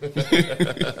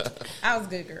 I was a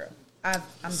good girl.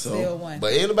 I'm still one.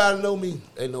 But anybody know me,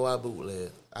 they know I bootleg.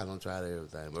 I don't try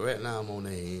everything. But right now, I'm on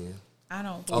that end. I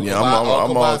don't. Uncle Yeah, I'm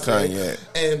Bob on said- cognac.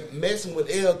 And messing with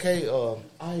LK,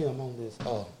 I am on this.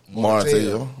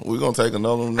 Martell. We're going to take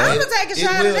another one I'm now. gonna take a It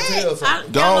shot will of tell that.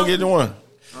 something. Go on, get you one.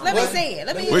 Let me see it.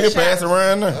 Let me. We can pass it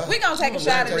around now. We're gonna take a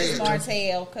shot of this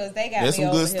Martell because they got That's me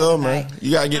some over good here stuff, tonight. man.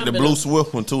 You got to get the Blue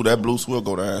Swift one, too. That Blue Swift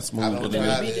go down smooth. I don't with it.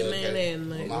 try Beat the it. man in,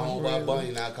 like, My home by Bunny,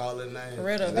 and I call it name.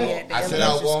 Coretta be at the I said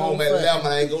I was elementary going home school at 11,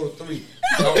 I ain't go to 3.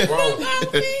 Something wrong.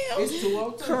 It's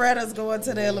 202. Coretta's going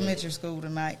to the elementary school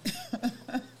tonight.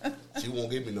 She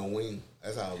won't give me no wing.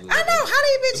 That's how good. I know. How do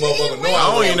you bitch The eat motherfucker wings? know I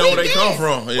don't even know where they Weekends? come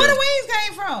from. Where Yeah. the wings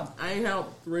came from? I ain't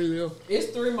helped for real. It's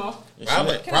 3 more.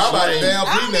 Probably the damn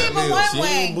I don't peanut even meal. want She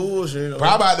ain't wing. bullshit.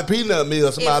 Probably the peanut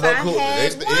meal. Somebody If don't I cook it.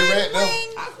 had It right one there. wing,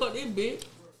 I put this bitch.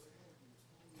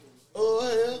 Oh,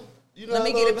 hell. You know let me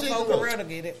I get it love before chicken, though. Coretta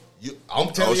get it. I'm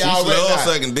Oh, telling she y'all right loves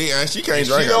now. sucking dick, and she can't If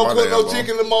drink she out don't my put no damn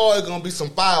chicken tomorrow, it's gonna be some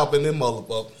fire up in them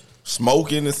motherfucker.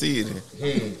 Smoke in the city.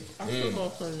 I still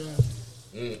gonna say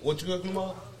that. What you cooking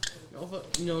tomorrow? No fuck,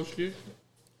 you know shit.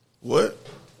 What?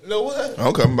 You know what?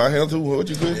 I'm coming by here, too. What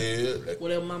you cook? Yeah.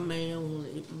 Whatever my man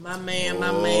want. My man.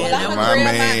 Well, That I'm was My grill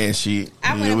man shit.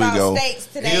 I went Here we about go. steaks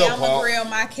today. Heel I'm gonna pump. grill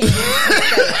my king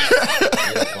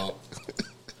steaks. Yeah, pump.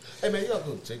 Hey man, you gotta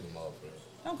cook chicken tomorrow, bro.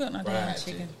 Don't cook no damn Fried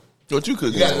chicken. What you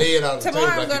cooking? You gotta lay it on the Tomorrow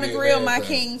table I'm like you gonna did grill last my time.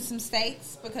 king some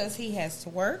steaks because he has to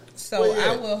work. So Well,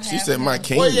 yeah. I will have She said him- my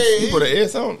king. Well, yeah, You put an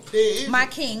S on it? Yeah, Egypt. my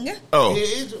king Yeah, Oh.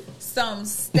 Egypt. some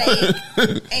steak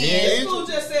and Yeah. Who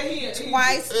just said he?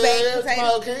 twice Yeah, baked that's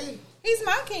my potatoes. king. He's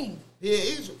my king. Yeah,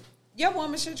 Egypt. Your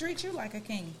woman should treat you like a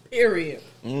king. period.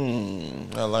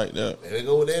 I like that. There they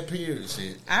go with that period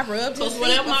shit. I rubbed his Cause feet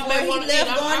whatever my before baby he wanna left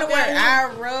eat, going to I work. got I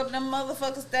rubbed them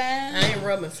motherfuckers down. I ain't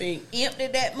rubbing feet.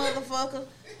 Emptied that motherfucker.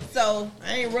 So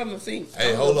I ain't rubbing feet.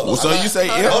 Hey, hold up. Well, so you say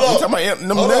imp? You Hold talking up. about imp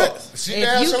them Hold up. nuts? She if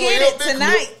down you somewhere get else, it that clip.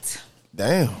 tonight,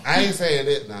 Damn. I ain't saying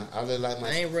that now. I just like my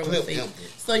I ain't rubbing clip feet. empty.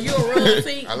 So you a rubbing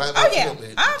feet? I like my oh yeah.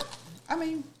 clip empty. I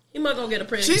mean, You must go get a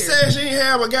pedicure. She said she ain't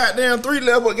have a goddamn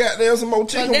 3-level goddamn some more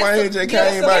chicken that's wings the- that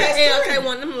that's came the back. last okay,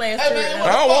 one of them last Hey, three. man,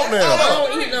 I don't want I them.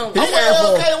 don't eat no. He I'm asked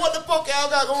like, for- okay, what the fuck y'all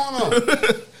got going on?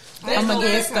 I I'm a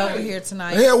guest over here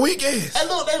tonight. Hell, we guess. Hey,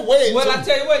 look, they wet. Well, too. I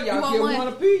tell you what, y'all You want get one? one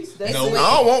apiece. That's No. it.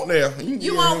 I don't want that.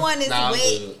 You want one that's Nah, I'm wet?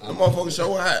 good. The motherfucker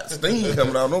show hot. Steam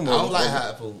coming out. No I don't like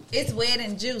hot food. It's wet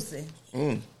and juicy.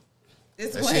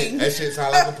 It's That wing. shit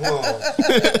sound like a plum.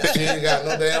 She ain't got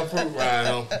no damn fruit right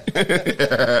on.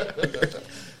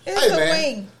 It's Hey, a man.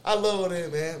 wing. I love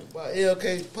it, man. My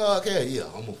LK podcast, yeah,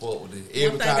 I'm gonna fuck with it.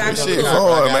 Every thing time I we can come Shit to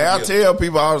hard, I man. I gotta tell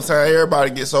people all the time, everybody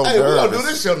gets so Hey, we gonna do nervous.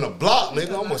 this shit on the block, nigga.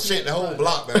 I'm gonna shut the whole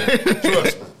block down.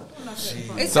 Trust me.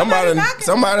 It's Somebody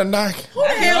knocking. knocking. Who the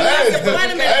hell Hey, is it? Wait a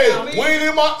minute. hey, we ain't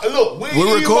in my look. We We ain't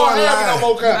in recording my live. no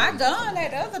more My time. gun at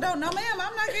the other door. No, ma'am,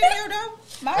 I'm not getting your door.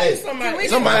 My, Hey, can we get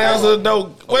Somebody answer the door.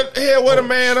 What the hell? What a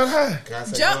man on high? Can I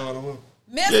say Jump. gun on her?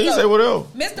 Mr. Yeah, you say whatever.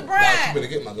 Mr. Nah, you Brian. better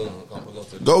get my gun. Come, go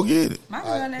to the Go get it. My All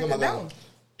right, gun at get the my door. gun.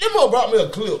 Them mother brought me a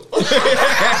clip. You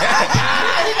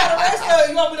got a rest of it.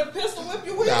 You want me to pistol whip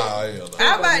you with it? Nah, hell no.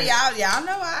 How about y'all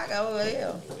know I go over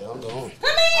here. Yeah, I'm going.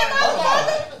 Come in,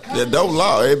 motherfucker. The door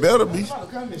locked. It better be.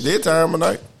 This time of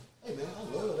night.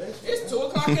 It's 2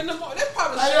 o'clock in the morning. That's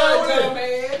probably Hey, Sean yo,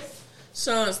 dumbass.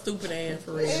 Sean's stupid ass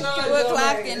for real. It's 2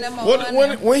 o'clock in the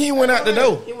morning. When he went out the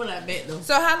door? He went out bet though.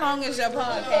 So how long is your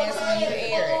podcast when you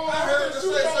air it? I heard you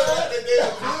say something like that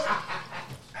damn clip.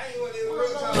 I ain't want to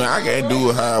interrupt y'all. Man, I can't do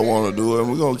it how I want to do it.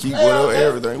 We're going to keep whatever,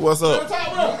 everything. What's up?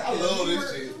 I love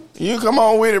this shit. You come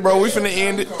on with it, bro. We finna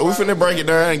end it. We finna break it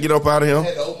down and get up out of I here.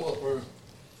 had to open up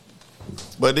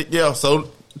first. But yeah, so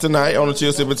tonight on the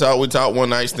Chill Sip and Talk, we talked one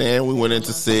night stand. We went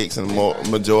into sex and the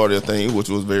majority of things, which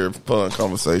was very fun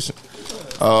conversation.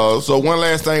 So one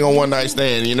last thing on one night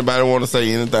stand. Anybody want to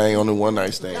say anything on the one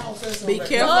night stand? Be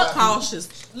careful, cautious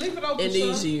Leave it open, in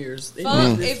these Sean. years.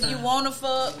 Fuck if you want to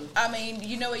fuck. I mean,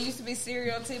 you know, it used to be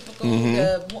stereotypical.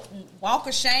 The walk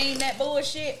of shame, that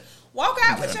bullshit. Walk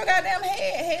out with your goddamn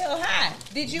head held high.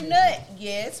 Did you nut?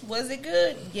 Yes. Was it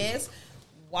good? Yes.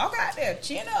 Walk out there,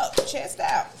 chin up, chest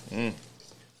out.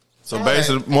 So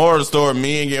basically, more of the story: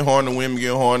 men get horny, women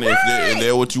get horny. If Right.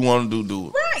 they're what you want to do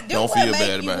it. Right. Do Don't what feel make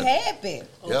bad you about it. happy.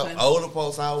 Yep. Older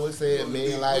folks always said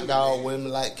men like dog, women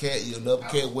like cat. You'll never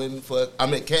catch women fuck. I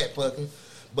mean cat fucking.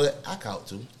 But I caught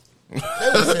two. They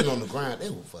were sitting on the ground. They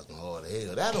were fucking hard as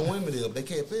hell. That the women there, they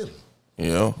can't feel them.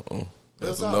 Yeah, that's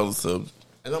That's all. another subject.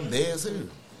 And I'm dead serious.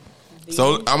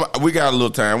 So we got a little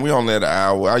time. We only at an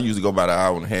hour. I usually go about an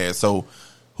hour and a half. So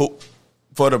who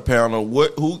for the panel?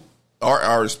 Who? Art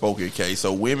already spoke in case.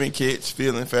 So women catch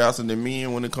feeling faster than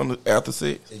men when it comes to after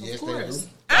sex. And yes, Of course. they do.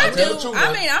 I Tell the do. truth,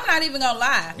 I man. mean, I'm not even gonna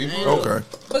lie. Okay.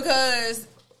 Because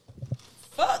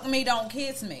fuck me, don't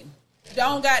kiss me.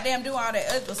 Don't goddamn do all that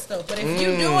other stuff. But if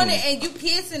you doing it and you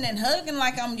kissing and hugging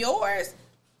like I'm yours,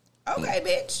 okay,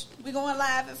 bitch. We going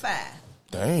live at 5.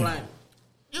 Damn. Right.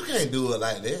 You can't do it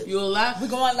like that. You alive? We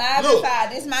going live Look. at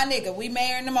 5. This my nigga. We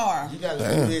marrying tomorrow. You gotta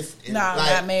Damn. do this. No, I'm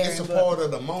not married, It's a but- part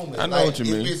of the moment. I know Like, what you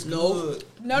mean. If it's No. good,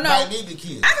 No, you no. might need to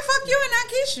kiss. I can fuck you and not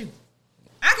kiss you.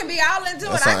 I can be all into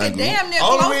That it. I sound can good. damn near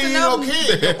Only close reason you enough. don't kiss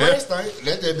the breast thing.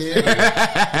 Let that be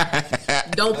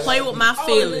it. Don't play with my Oh, this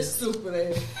feelings.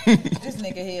 stupid ass. This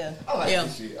nigga here. I like Yeah.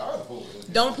 this shit. I like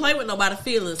it. Don't play with nobody's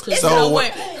feelings. Cause It's you know so-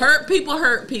 what? Hurt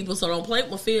people, so don't play with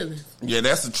my feelings. Yeah,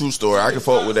 that's the true story. I can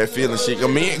fuck with that feeling shit. Cause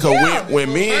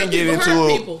when men Hurt get people, into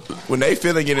hurt it, people. when they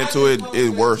feeling get into it,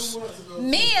 it's worse.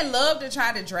 Men love to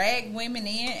try to drag women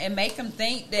in and make them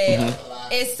think that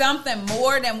it's something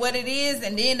more than what it is,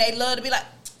 and then they love to be like,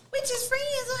 "We just friends.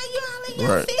 Why you all in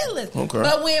your Right. feelings?" Okay.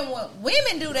 But when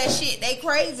women do that shit, they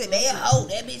crazy. They a hoe.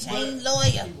 That bitch ain't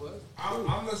loyal. I'm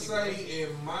gonna say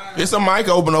in my. It's a mic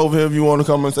open over here if you want to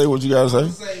come and say what you gotta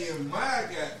I'm say. gonna say in my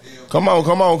goddamn. Come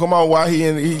on. While he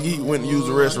went and used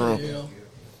the restroom.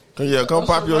 Yeah, come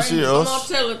pop your shit, Come on, us.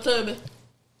 tell it to me.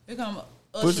 You come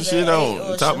Put your shit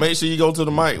on. Top. Make sure you go to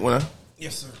the mic when I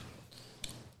Yes, sir.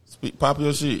 speak. Pop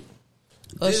your shit.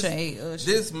 Usher.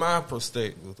 This my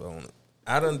perspective on it.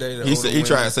 I done dated. He older said he women.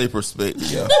 tried to say perspective.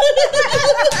 Yeah.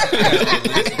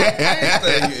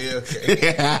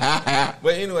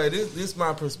 But anyway, this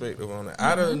my perspective on it.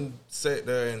 I done sat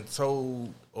there and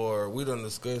told, or we done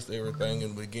discussed everything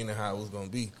in the beginning how it was gonna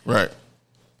be. Right.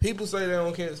 People say they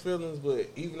don't catch feelings, but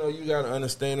even though you got to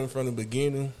understand them from the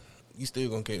beginning, you still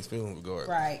gonna catch feelings regardless.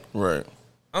 Right. Right.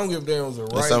 I don't give a damn if it's a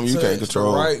right something you touch, can't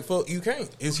control. the right fuck. You can't.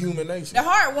 It's human nature. The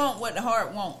heart want what the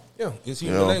heart want. Yeah, it's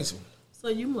human Yeah. nature. So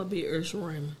you must be Ursula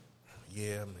Raymond.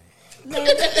 Yeah, man.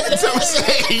 That's what I'm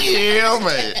saying. Yeah,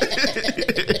 man.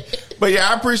 But yeah,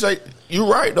 I appreciate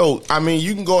you. Right though. I mean,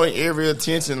 you can go in every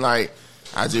attention like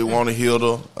I just want to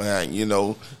heal her. You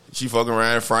know, she fucking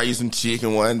around and fry you some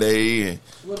chicken one day,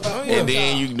 and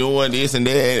then you doing this and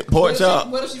that. Pork chop.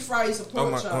 What if she fry you some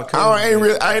pork chop? I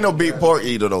ain't no big pork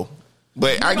eater though.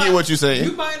 But I get what you're saying.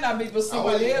 You might not be, but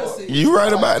somebody else is. You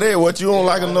right about that. What you don't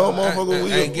like another motherfucker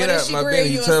with? Hey, get What if out she my grill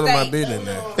business. you You a telling my steak? business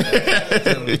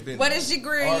now. What if she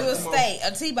grill you a steak,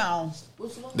 a T-bone?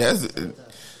 That's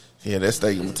that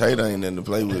steak and potato ain't nothing to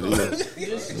play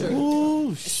with.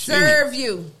 Ooh, shit. Serve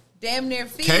you. Damn near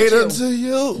feed Cater you. to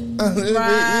you.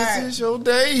 Right. This is your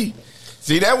day.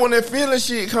 See, that when that feeling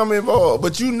shit come involved.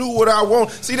 But you knew what I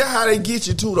want. See, that's how they get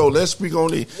you too, though. Let's speak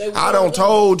on it. I done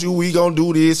told you we gonna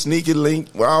do this sneaky link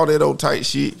with all that old tight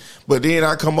shit. But then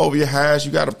I come over your house,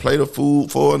 you got to plate of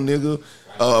food for a nigga.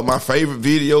 My favorite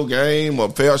video game or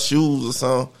pair of shoes or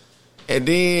something. And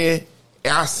then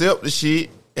I accept the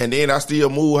shit. And then I still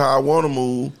move how I want to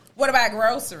move. What about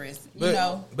groceries? You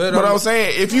know. But I'm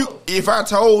saying, if I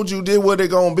told you this what it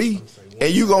gonna be,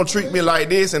 and you gonna treat me like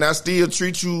this, and I still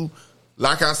treat you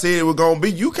like I said it was gonna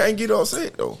be, you can't get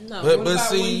upset though. No, But what about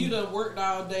see- when you done worked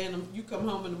all day and you come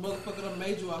home and the motherfucker done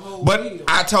made you a whole But meal?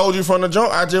 I told you from the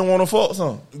jump, I just want to fuck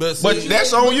some. But see-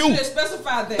 that's on you. You didn't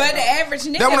specify that. But the average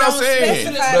nigga That's what I'm don't saying. you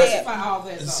specify didn't that. specify all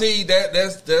that. though. See,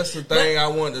 that's the thing I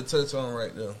wanted to touch on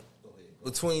right there.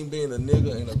 Between being a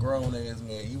nigga and a grown ass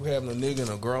man, you having a nigga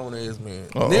and a grown ass man.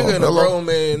 Nigga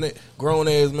and a grown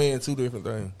ass man, two different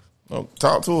things. Oh,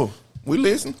 talk to him. We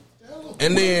listen.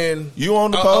 And then You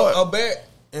on the pod? back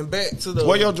to the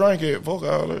Where your drink at? Fuck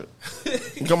all that.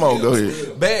 Come on, go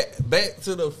ahead. back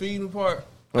to the feeding part.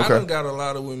 I Okay. done got a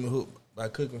lot of women hooked by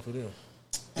cooking for them.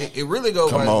 It really goes.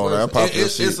 Come vice on, versa. that pop your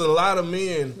It's shit. a lot of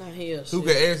men Not here, who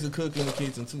shit. can actually cook in the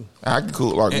kitchen too, I can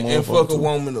cook like a and motherfucker. fuck a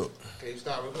woman up. Okay,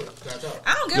 stop real quick. Can I talk?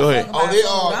 I don't give Go a ahead. fuck about They food.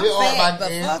 are. I'm They are fat, my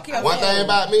but fuck your One food. thing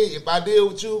about me, if I deal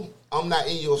with you, I'm not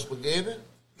in your spaghetti.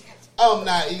 I'm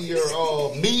not in your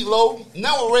meatloaf.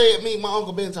 Never red meat. My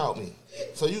uncle Ben taught me.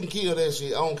 So you can kill that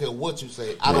shit. I don't care what you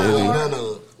say. I don't Really? want none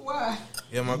of it. Why?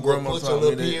 Yeah, my You grandma put your taught me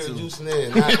little that pear too. juice in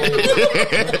there,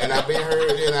 and I've been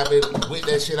heard and I've been with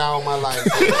that shit all my life.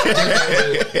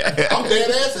 I'm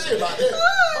dead ass serious about that.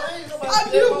 I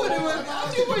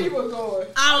knew where you were going.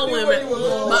 All I knew where women, you were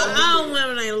going. but all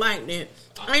women ain't like that.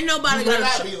 Ain't nobody You might got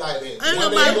not a be like that. Ain't One day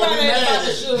nobody- you gonna be mad at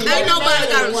it. You gonna ain't be nobody mad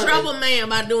got at a one trouble day. man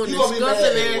by doing You gonna be mad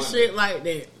disgusting at ass one shit like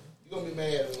that. You gonna be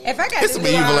mad at me. If I got It's to some do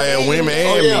evil all ass that, women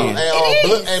Oh and yeah,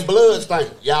 men. and blood stink.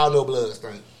 Y'all know blood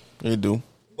stink. They do.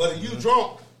 But if you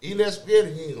drunk, eat that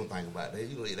spaghetti, you ain't gonna think about that.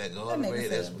 You gonna eat that garlic That nigga bread,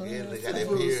 that said spaghetti, blood. they got that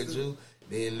pear juice,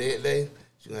 then lately,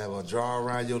 you gonna have a jar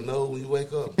around your nose when you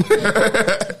wake up.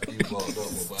 You fucked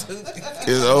up about it.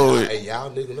 It's old. Hey,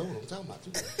 y'all niggas know what I'm talking about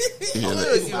too. Yeah,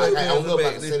 I don't know if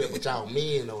I can say that, but y'all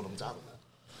men know what I'm talking about.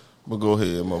 but go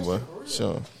ahead, my boy.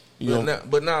 Sure.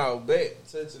 But now, back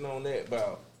touching on that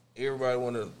about everybody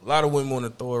a lot of women want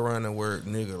to throw around the word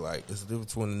nigga. Like it's the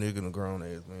difference between a nigga and a grown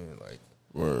ass man. Like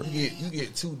Word. you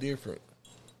get two different.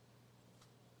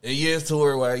 And yes,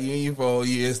 Tory, why you in your phone?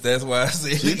 Yes, that's why I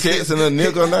said She texting a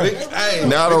nigga now. Hey,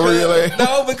 Now the real ass.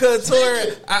 No, because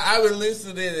Tory, I been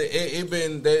listening to it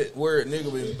been that word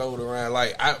nigga been thrown around.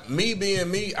 Like me being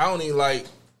me, I don't even like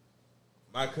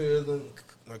my cousin.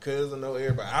 My cousin know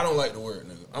everybody. I don't like the word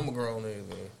nigga. I'm a grown ass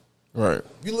man. Right.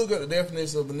 You look at the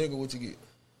definition of a nigga, what you get?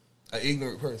 An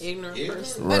ignorant person. Ignorant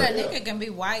person. but a Right. nigga can be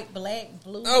white, black,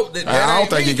 blue. No, I don't ain't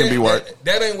think me. it can be white.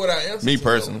 That ain't what I answer. Me to,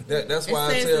 personally. though. That's It why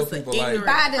I says tell it's an people like. ignorant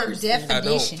By the person.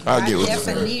 definition. I By get what you're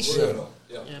saying. definition.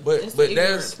 But It's but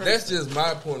ignorant that's just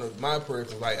my point of my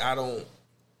preference. Like I don't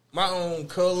my own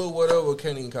color, whatever,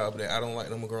 can't even call me that. I don't like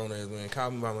them a grown ass man.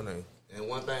 Call me by my name. And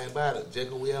one thing about it,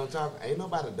 Jacob, we haven't talking. Ain't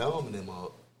nobody dumbing them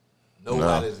up.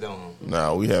 Nobody's dumb.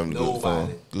 Nah, we having a good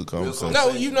Nobody. good conversation. No,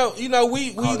 you know,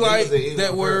 we Call like niggas an ignorant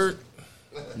that word.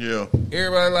 Yeah.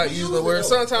 Everybody like use the word.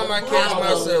 Sometimes I catch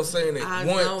myself saying it I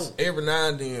once don't. every now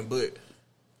and then, but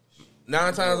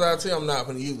 9 times out of 10 I'm not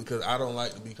going to use it because I don't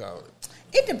like to be called it.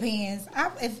 It depends.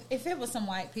 If it was some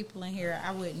white people in here,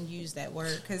 I wouldn't use that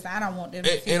word because I don't want them to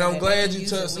feel And I'm that glad they you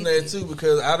use it touched on with that you. too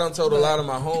because I done told a lot of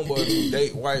my homeboys who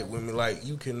date white women like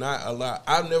you cannot allow.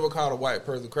 I've never called a white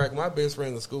person crack. My best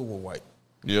friend in school was white.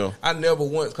 Yeah. I never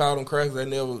once called them crackers. I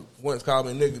never once called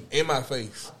them a nigga in my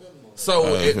face. So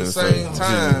I was at the finna same say,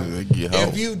 time, get if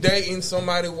off. you dating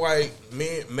somebody white,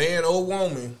 man or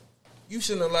woman, you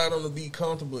shouldn't allow them to be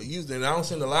comfortable using it. And I don't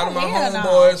see a lot of my hell no.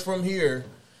 homeboys from here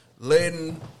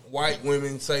letting white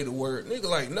women say the word nigga.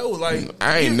 Like no, like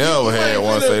I ain't you never had ain't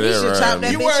one finna- say you should that chop around that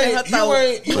me. You bitch in her ain't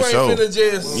throat. you For ain't sure. finna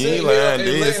just You sit ain't here lying, and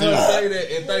dead let her serious. say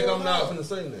that and think I'm not finna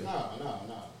say that. No.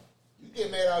 You get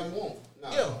mad all you want. Nah,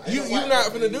 Yeah, ain't you no white not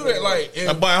person finna do that. Like,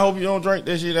 if, But I hope you don't drink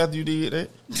that shit after you did that.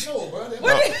 No, bro. That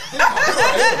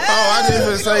Oh, I just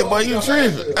finna say, boy, you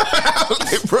tripping.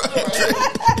 Bro,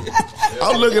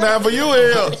 I'm looking out for you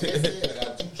here.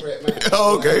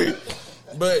 Okay.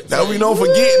 but Now we don't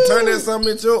forget, turn that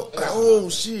something into, oh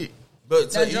shit. But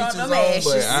to Done each drunk his them own, ashes.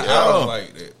 but I don't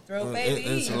like that. Throw And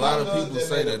baby. a lot of people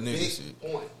say that nigga shit.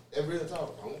 Point. That real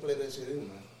talk. I don't play that shit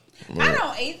anyway. I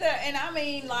don't either. And I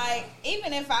mean, like,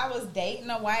 even if I was dating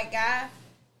a white guy,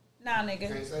 nah, nigga,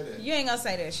 Can't say that. you ain't gonna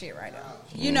say that shit right now.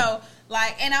 You know,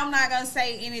 like, and I'm not gonna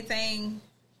say anything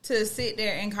to sit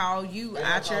there and call you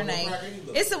out your name.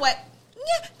 It's a way,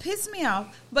 yeah, piss me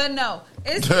off. But no,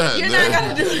 it's you're not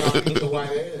gonna do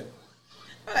it.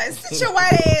 Like, sit your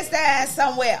white ass down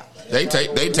somewhere. They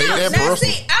take that Now, personal.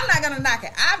 see, I'm not gonna knock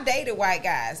it. I've dated white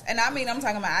guys, and I mean, I'm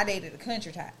talking about I dated the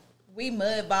country type. We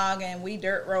mud bogging, we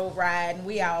dirt road riding,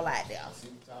 we all out there.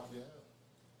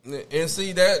 And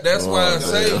see that's why I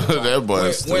say That boy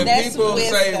is when That's people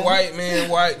say wisdom. white man,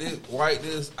 white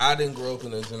this, I didn't grow up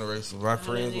in that generation. My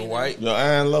friends were white. Your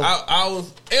iron low. I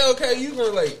was okay. You can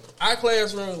relate. Our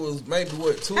classroom was maybe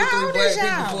what 2 or How 3 old black is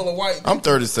y'all? people full of white. I'm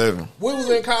 37. We was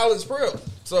in college prep,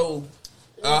 so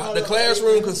the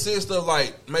classroom consists of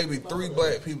like maybe 3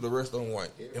 black people. The rest of them white.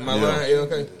 Am I lying?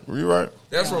 Okay, You right?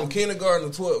 that's from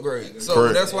kindergarten to 12th grade. So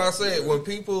Correct. that's why I said when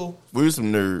people We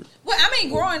some nerd. Well, I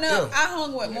mean, growing up, Yeah. I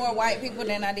hung with more white people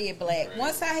than I did black.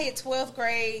 Once I hit 12th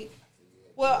grade,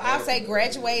 well, I'll say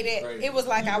graduated, it was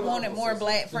like I wanted more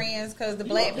black friends because the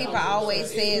black people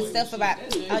always said stuff about,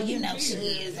 oh, you know, she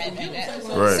is.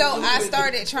 Right. So I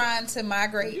started trying to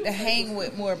migrate to hang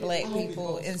with more black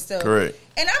people and stuff. Correct.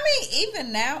 And I mean,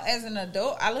 even now as an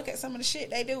adult, I look at some of the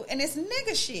shit they do, and it's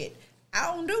nigga shit.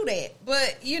 I don't do that.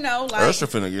 But, you know, like, Usher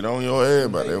finna get on your head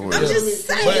about that I'm word. just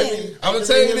saying. I'm gonna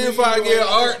tell you this: if I get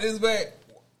art this back,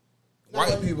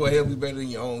 white people help you better than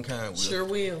your own kind will. Sure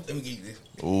will. Let me get you this.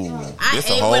 Ooh, I it's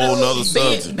a ain't whole with nother being-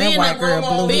 subject. Being white girl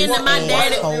blew being his that my ass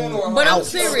daddy, hole. but I'm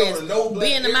serious.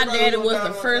 Being that my daddy was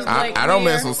the first black I don't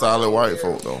mayor, mess with solid white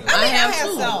folk though. I have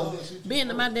some. too. Being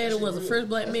that my daddy was the first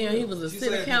black mayor, he was a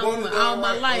city councilman all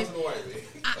my life.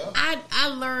 I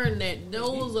learned that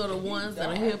those are the ones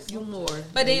that'll help you more.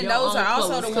 But then than your those own are also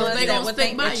clothes, the 'cause ones they that gonna would stick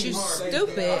think by that you you.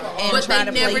 stupid and But try they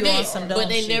to play never you on did. some dumb But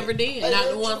they shit. never did. Not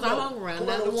the ones I hung around.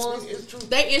 Not the ones.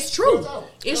 It's true.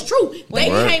 It's true.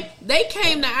 Right. They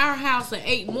came to our house and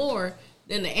ate more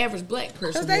than the average black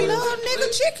person. Because they would. love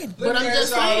nigga chicken. But I'm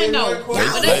just saying though.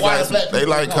 They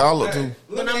like collard too.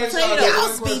 But I'm gonna tell you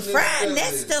though. be frying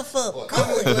that stuff up.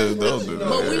 Don't do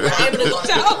But we that. were able to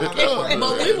go.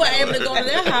 But we were able to go to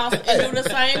their house and do the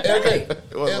same thing.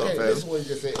 What's up, Okay, fam? this is what he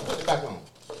just said. Put it back on.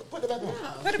 Put it back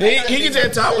on. He can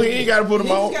just talk. He ain't got to put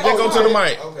him on. Just go to the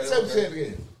mic. Say what you said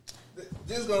again.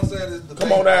 This gonna settle this debate.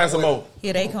 Come on down some more.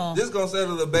 Here they come. This gonna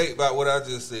settle the debate about what I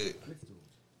just said.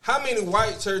 How many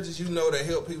white churches you know that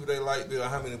help people they like build?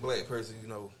 How many black persons you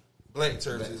know? Black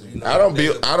churches you know? I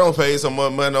don't pay so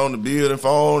much money on the building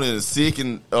phone and sick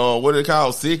and what they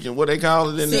call sick and what they call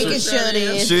it in the Sick and church. shut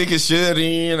in. Sick and shut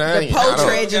in. The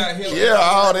portrait. Yeah,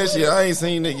 all that shit. I ain't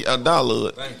seen a dollar.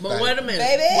 of it. But wait a minute.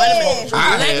 Baby. Wait a minute.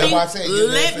 I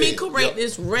Let me correct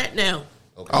this right now.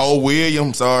 Oh,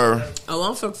 William, sorry. Oh,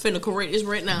 I'm finna correct this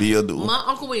right now. Bill Dewar. My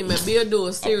Uncle William and Bill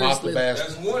Dewar, seriously.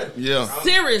 That's one. Yeah.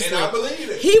 Seriously. And I believe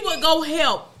it. He would go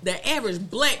help the average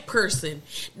black person.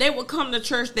 They would come to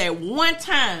church that one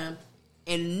time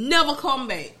and never come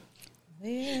back.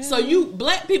 Yeah. So you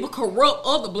black people corrupt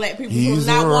other black people He's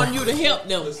from not right. wanting you to help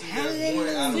them.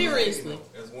 Seriously.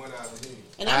 That's one out of million.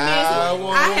 And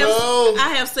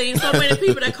I have seen so many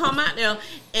people that come out there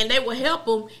and they will help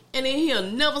them, and then he'll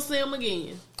never see them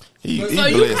again. He So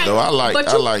blessed you can't- though. I like but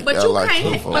him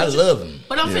for I it. love him.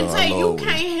 But I'm Yeah, finna tell you, I you know.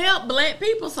 can't help black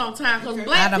people sometimes because I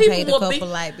black done people paid a will couple be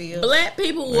light bills. black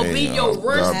people will be Man, your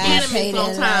worst God bless enemy you. I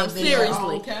paid sometimes. that light bill.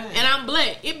 Seriously, and I'm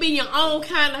black. It be your own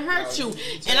kind to hurt you,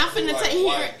 and I'm finna tell you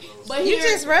here. But You here,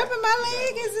 just rubbing my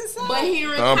leg? Is it so? but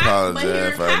here in I Cop- but here apologize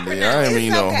in if I did. I Copperdale, ain't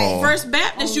mean no It's okay. harm. First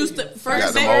Baptist used to Got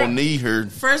First them old knee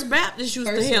hurt. First Baptist used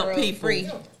to First help road people. free.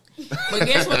 But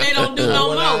guess what they don't do no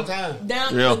One more? at a time.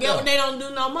 Yeah. But guess what they don't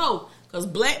do no more? Because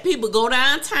black people go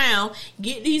downtown,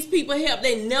 get these people help.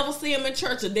 They never see them in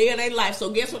church a day of their life.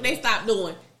 So guess what they stop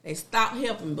doing? They stop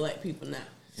helping black people now.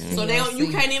 So they don't,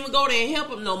 you can't even go there and help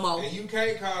them no more. And you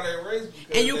can't call that race.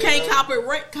 because And you they can't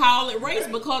don't- call it race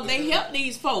because they help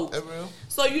these folks. That's real.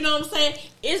 So you know what I'm saying?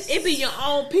 It be your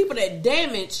own people that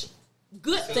damage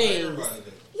good Tell things. everybody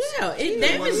that. Yeah, it It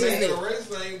damages wasn't it. a race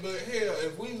thing, but hell,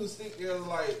 if we would stick together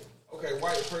like, okay,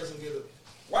 white person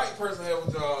have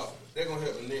a job, they're gonna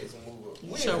help the next one move up.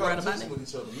 We Sure, ain't right about competition that. with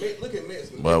each other. Look at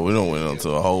Mexico. But we don't went on to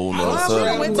a whole nother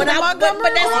subject. went But to that's Montgomery.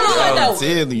 good I'm though.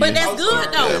 telling you. But that's good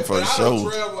Yeah, though. for the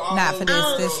show. Not for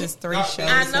this. This is 3 shows.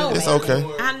 I know. It's okay.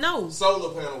 I know.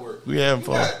 Solar panel work. We having You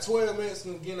fun. got 12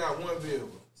 Mexicans getting out one vehicle.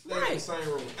 stay in the same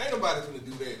room. Ain't nobody gonna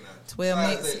do that now. 12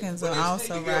 Besides Mexicans that, are but they also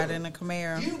stick together. riding a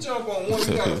Camaro. You jump on one,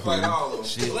 you gotta fight all of them.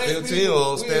 Shit, Black 15 people,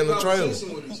 on we stand in the trailer.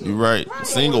 competition with each other. You right.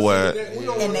 Single wide.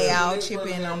 And they all chip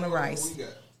in on the rice.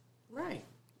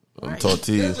 Right. Tortillas.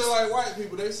 It's just like white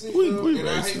people. They see We and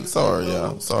I hate racist. to Sorry, say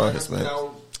y'all. it, Sorry, like I said, Hispanic. I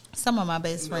was- Some of my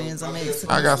best friends are Mexican.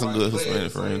 I got some good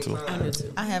Hispanic friends too. I do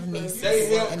too. I have nieces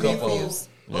They help and people nephews.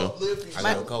 Yeah. uplift each I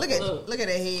My- got a couple. look at that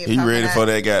head. He popping ready out. for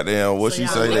that goddamn, what So you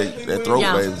y'all say, ready? that throat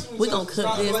Y'all, baby. we're going to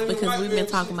cook this because we've been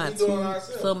talking about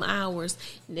 2 hours.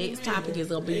 Next topic is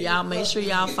going to be y'all make sure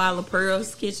y'all follow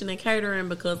Pearl's Kitchen and Catering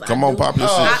because Come on, pop your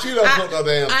Oh, shit. she don't cook no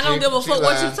damn I don't give a chicken. fuck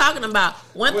what She you lying. talking about.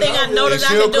 One thing I know If that I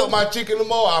she don't can do. cook my chicken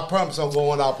tomorrow, I promise I'm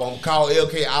going off. I'm call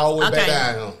LK all the way back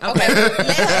down here. Okay, let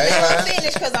her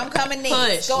finish because I'm coming next.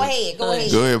 Push. Go ahead, go Push.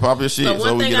 ahead. Go ahead, pop your shit So so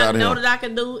one we thing get I out of know here. that I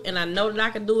can do, and I know that I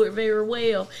can do it very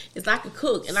well, is I can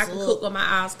cook, and I can cook with my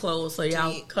eyes closed. So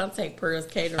y'all contact Pearl's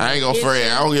Catering. I ain't gonna fret.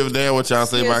 I don't give a damn what y'all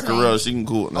say about Excuse me. Coretta. She can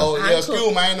cook now. Oh, I yeah, cook.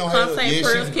 excuse me, I ain't no hater. Contact Yeah, she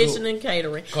Pearl's can Kitchen cook. and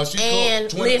Catering. Because she And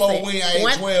cooked 24 listen, wings, I ate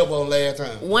one- 12 on last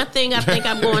time. One thing I think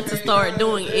I'm going to start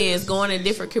doing is going to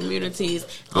different communities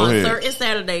Go on ahead. certain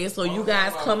Saturdays. So you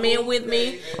guys come in with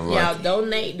me. Y'all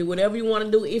donate, do whatever you want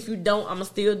to do. If you don't, I'm gonna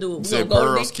still do it. Say We're gonna go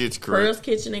to Pearl's these- Kitchen, correct? Pearl's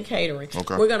Kitchen and Catering.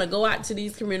 Okay. We're gonna go out to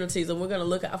these communities and we're gonna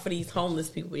look out for these homeless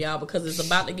people, y'all, because it's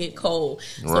about to get cold.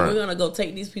 So Right. we're gonna go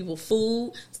take these people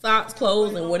food, socks,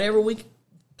 clothes, and whatever we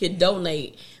can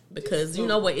donate. Because you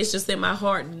know what, it's just in my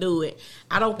heart to do it.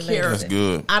 I don't care. That's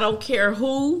good. I don't care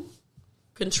who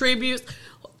contributes.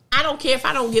 I don't care if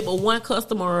I don't get but one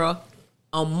customer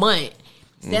a month.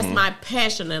 That's my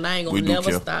passion, and I ain't We gonna do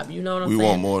never care. stop. You know what I'm We saying?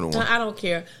 want more than one. I don't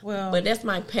care. Well, but that's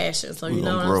my passion. So we you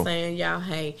know gonna what grow. I'm saying, y'all.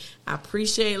 Hey, I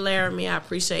appreciate Laramie. I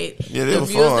appreciate Yeah, they the was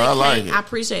views fun. that I like came. it. I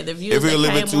appreciate the views. If it's a that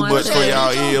little came bit too on much for today.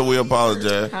 y'all ear, we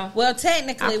apologize. Well, I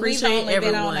technically, we've appreciate only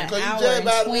been on everyone. an 'Cause you hour just and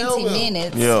about 20 over.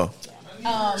 minutes. Yeah.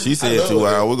 She said 2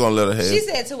 hours. We're going to let her have She it.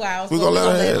 said 2 hours. We gonna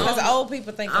let her have it. because old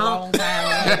people think a long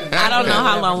time. I don't know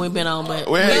how long we've been on, but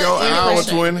We ain't going an hour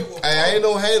 20. Hey, I ain't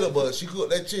no hater, but she cooked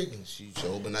that chicken. She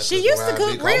showed me. She used to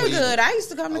cook real good. I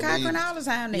used to come to Cochran all the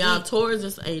time to y'all, eat. Tory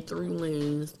just ate 3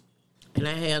 wings, and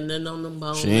I had nothing on them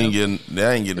bones. She ain't getting,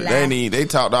 they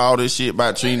talked all this shit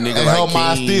about treating niggas And her like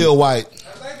mind king. still white.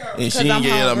 And she Because ain't I'm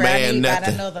getting a hungry. I man need about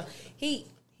nothing. another. He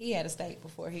had a steak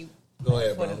before he Go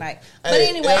ahead, for bro. the night. Hey, But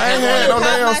anyway, I ain't had no I'm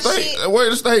gonna damn pop my steak. shit. Where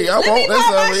the steak? I Let me want that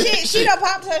pop my stuff. shit. She done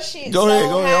popped her shit. Go ahead,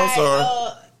 I'm hi,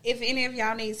 sorry. If any of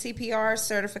y'all need CPR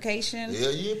certification, Yeah,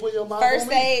 you ain't put your mouth first on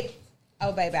me. aid.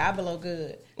 Oh, baby, I blow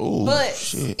good. Ooh, but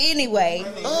shit. anyway,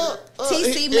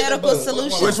 TC hit Medical the button.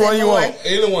 Solutions. Which one you Boy, want?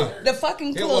 Anyone. The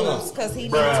fucking Hit one clues, up. because he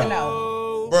needs to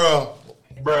know. Bruh.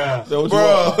 Bruh. That what you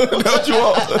want? That what you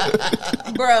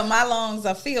want? Bruh, my lungs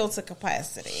are filled to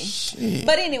capacity.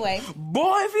 But anyway,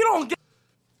 Boy, if you don't get.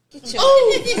 get your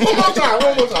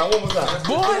One more time.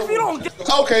 Boy, if you don't get.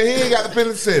 Okay, he ain't got the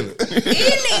penicillin.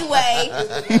 anyway,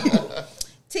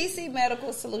 TC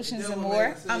Medical Solutions and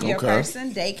more. I'm your Okay.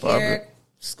 person. Pop Daycare, it.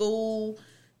 school,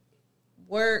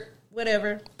 work,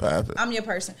 whatever. Pop it. I'm your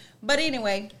person. But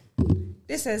anyway,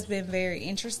 this has been very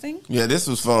interesting. Yeah, this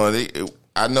was fun.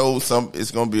 I know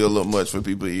it's gonna be a little much for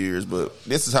people's ears, but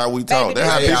this is how we talk. Baby,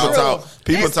 That's how this is people true. talk.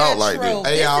 People That's talk not like true. this.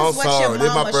 Hey, This y'all, I'm is what your sorry. This is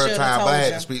my mama first should've time, but I told had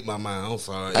you. to speak my mind. I'm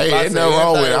sorry. Hey, If I ain't said nothing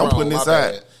wrong with it. anything I'm putting wrong, this my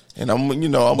out, bad. and I'm But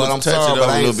gonna I'm touch sorry, it but up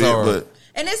I a ain't little sorry. bit.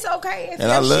 And it's okay if And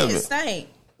your I love shit it. stink.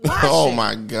 But oh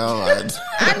my god,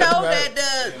 I know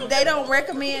that they don't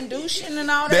recommend douching and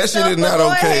all that, That shit stuff, is but not go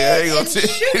okay. ahead I ain't gonna and tell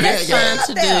shoot you that that. shit Time out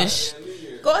to there. dish.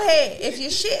 Go ahead. If your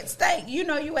shit stink, you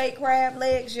know you ate crab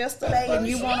legs yesterday and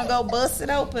you want to go bust it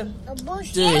open.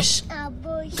 Dish. A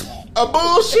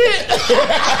bullshit.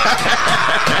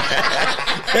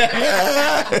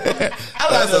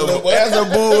 that's a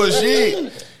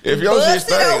bullshit. If your shit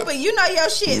Bust it stink, open. You know your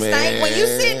shit stink. When you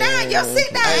sit down, your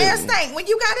sit down air stink. When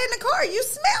you got in the car, you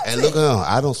smelled And it. look at him.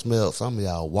 I don't smell. Some of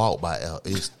y'all walk by out.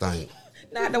 It stink.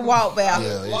 Not the walk back.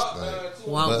 Yeah, it stink.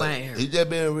 Walk But by here. he just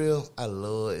being real. I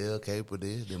love LK for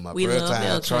this. This my We first love time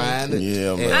LK. trying it.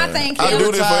 Yeah, And man. I think I him- do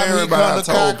this for time he everybody. I come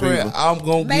to told Cochran, people. I'm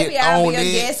gonna Maybe get I'll on be a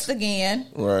it. guest again.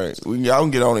 Right. Y'all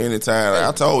can get on it anytime.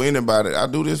 I told anybody, I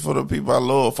do this for the people I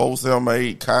love.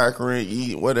 478, Cochran,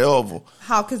 Eat, whatever.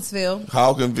 Hawkinsville.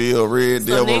 Hawkinville, Red So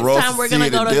Devil, next time Russell we're gonna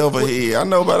City, go to- Devil Head. I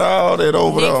know about all that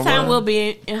over there, Next time man. we'll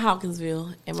be in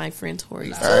Hawkinsville at my friend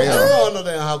Tory's. Hey, I don't know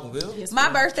that in Hawkinville. My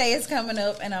birthday is coming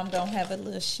up, and I'm gonna have a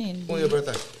little shindig. When your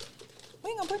birthday? We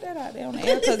ain't gonna put that out there on the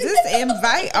air because it's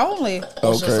invite only.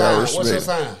 What's your Okay, I sign? What's your respect.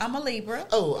 sign? I'm a Libra.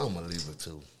 Oh, I'm a Libra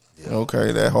too. Yeah.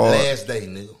 Okay, that hard. Last day,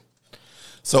 nigga.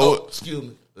 So, Excuse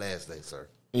me. Last day, sir.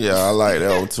 Yeah, I like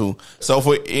that one too. So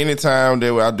for any time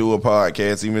that I do a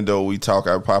podcast, even though we talk,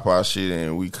 I pop our shit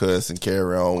and we cuss and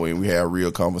carry on when we have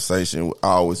real conversation, I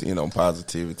always end on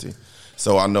positivity.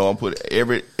 So I know I'm put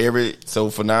every. So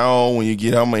for now on, when you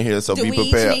get home in here, so Do be we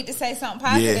prepared. each need to say something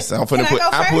positive? Yes, I'm finna Can put.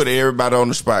 I put everybody on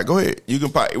the spot. Go ahead. You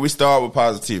can. We start with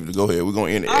positivity. Go ahead. We're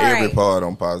gonna end every part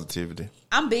on positivity.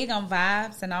 I'm big on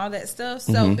vibes and all that stuff.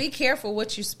 So be careful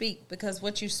what you speak, because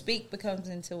what you speak becomes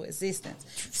into existence.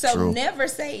 So True. never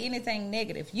say anything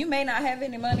negative. You may not have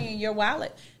any money in your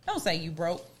wallet. Don't say you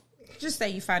broke. Just say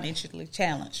you financially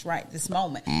challenged right this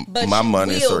moment. But My you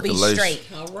money in will be circulation.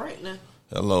 straight. All right now.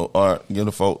 Hello, Art. Give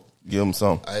the folk. Give them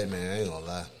some. Hey man, I ain't gonna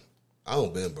lie. I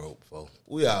don't been broke before.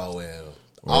 We always have.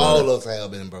 All of us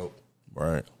have been broke.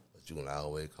 Right. But you can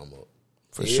always come up.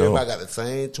 For Everybody sure. got the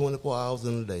same 24 hours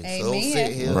in a day. Amen. So don't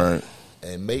sit here Right.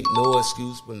 and make no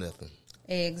excuse for nothing.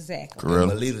 Exactly. Coretta.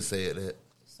 My leader said that.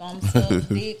 Some suck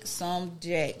dick, some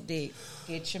jack dick.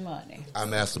 Get your money. I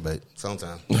masturbate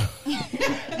sometimes.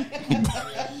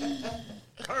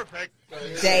 Perfect.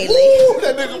 Daily. Ooh,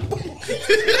 that nigga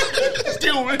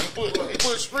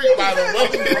put street by the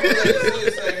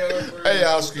Hey,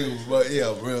 y'all excuse, but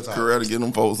yeah, real time. Coretta, get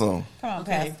them folks on. Come on,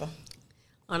 Okay. Pastor.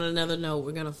 On another note,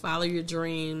 we're gonna follow your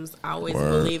dreams. Always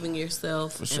Word. believe in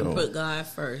yourself and sure. put God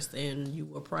first, and you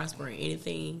will prosper in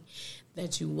anything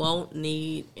that you won't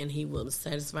need, and He will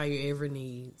satisfy your every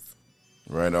needs.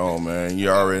 Right on, man. You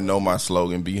already know my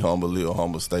slogan: be humble, live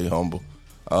humble, stay humble.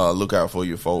 Look out for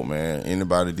your folk, man.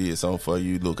 Anybody did something for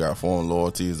you, look out for them.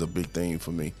 Loyalty is a big thing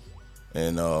for me.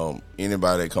 And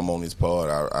anybody that come on this pod,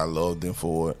 I love them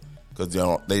for it, because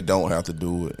they don't have to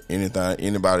do it.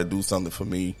 Anybody do something for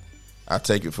me, I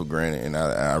take it for granted, and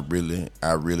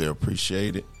I really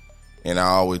appreciate it. And I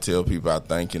always tell people I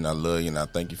thank you and I love you and I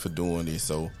thank you for doing this.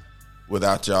 So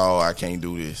without y'all, I can't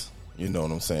do this. You know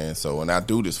what I'm saying? So, and I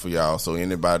do this for y'all. So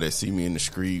anybody that see me in the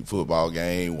street, football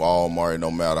game, Walmart, no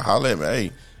matter, holler at me.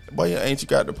 Hey, boy, ain't you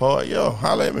got the part? Yo,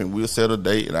 holler at me. We'll set a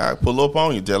date and I pull up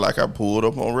on you just like I pulled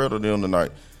up on Coretta the other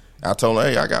night. I told them,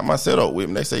 hey, I got my setup with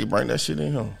me. They say, bring that shit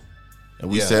in here.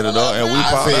 And we set it up and we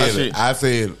parked our shit. I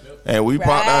said, And we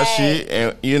parked our Right. shit.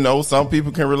 And, you know, some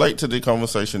people can relate to the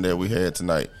conversation that we had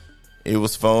tonight. It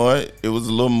was fun. It was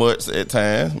a little much at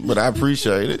times, but I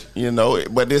appreciate it, you know.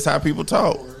 But this how people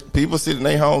talk. People sit in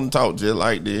their home and talk just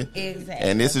like this. Exactly.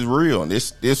 And this is real. And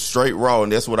this straight raw.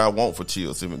 And that's what I want for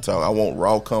Chill Sip and Talk. I want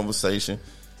raw conversation,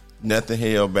 nothing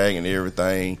held back, and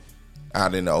everything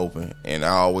out in the open. And I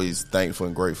always thankful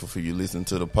and grateful for you listening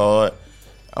to the pod.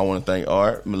 I want to thank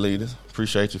Art, my leaders.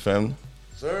 Appreciate your family.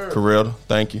 sir. Coretta,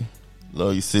 thank you.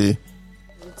 Love you, sis.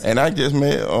 And I just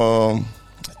met,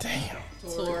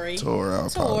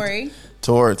 Tory.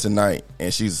 Tory tonight,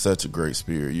 and she's such a great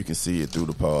spirit. You can see it through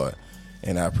the pod,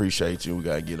 and I appreciate you. We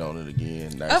gotta get on it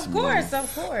again. Nice Of to meet you. course,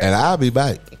 of course. And I'll be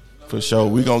back. For sure.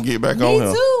 We gonna get back Me on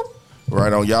here. too.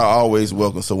 Right on. Y'all always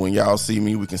welcome. So when y'all see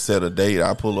me, we can set a date.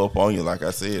 I pull up on you, like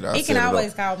I said. I He set can it up.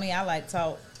 always call me. I like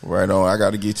talk. Right on. I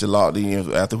got to get you locked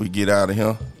in after we get out of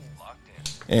here.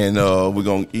 And we're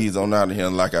going to ease on out of here.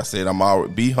 And like I said, I'm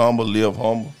already be humble, live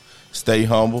humble, stay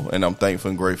humble. And I'm thankful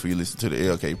and grateful you listen to the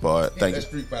LK pod. Thank you. That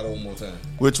street fighter one more time.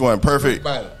 Which one? Perfect.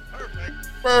 Fighter.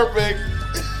 Perfect.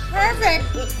 Perfect.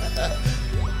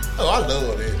 Oh, I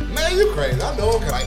love it. Man, you crazy. I know. Like,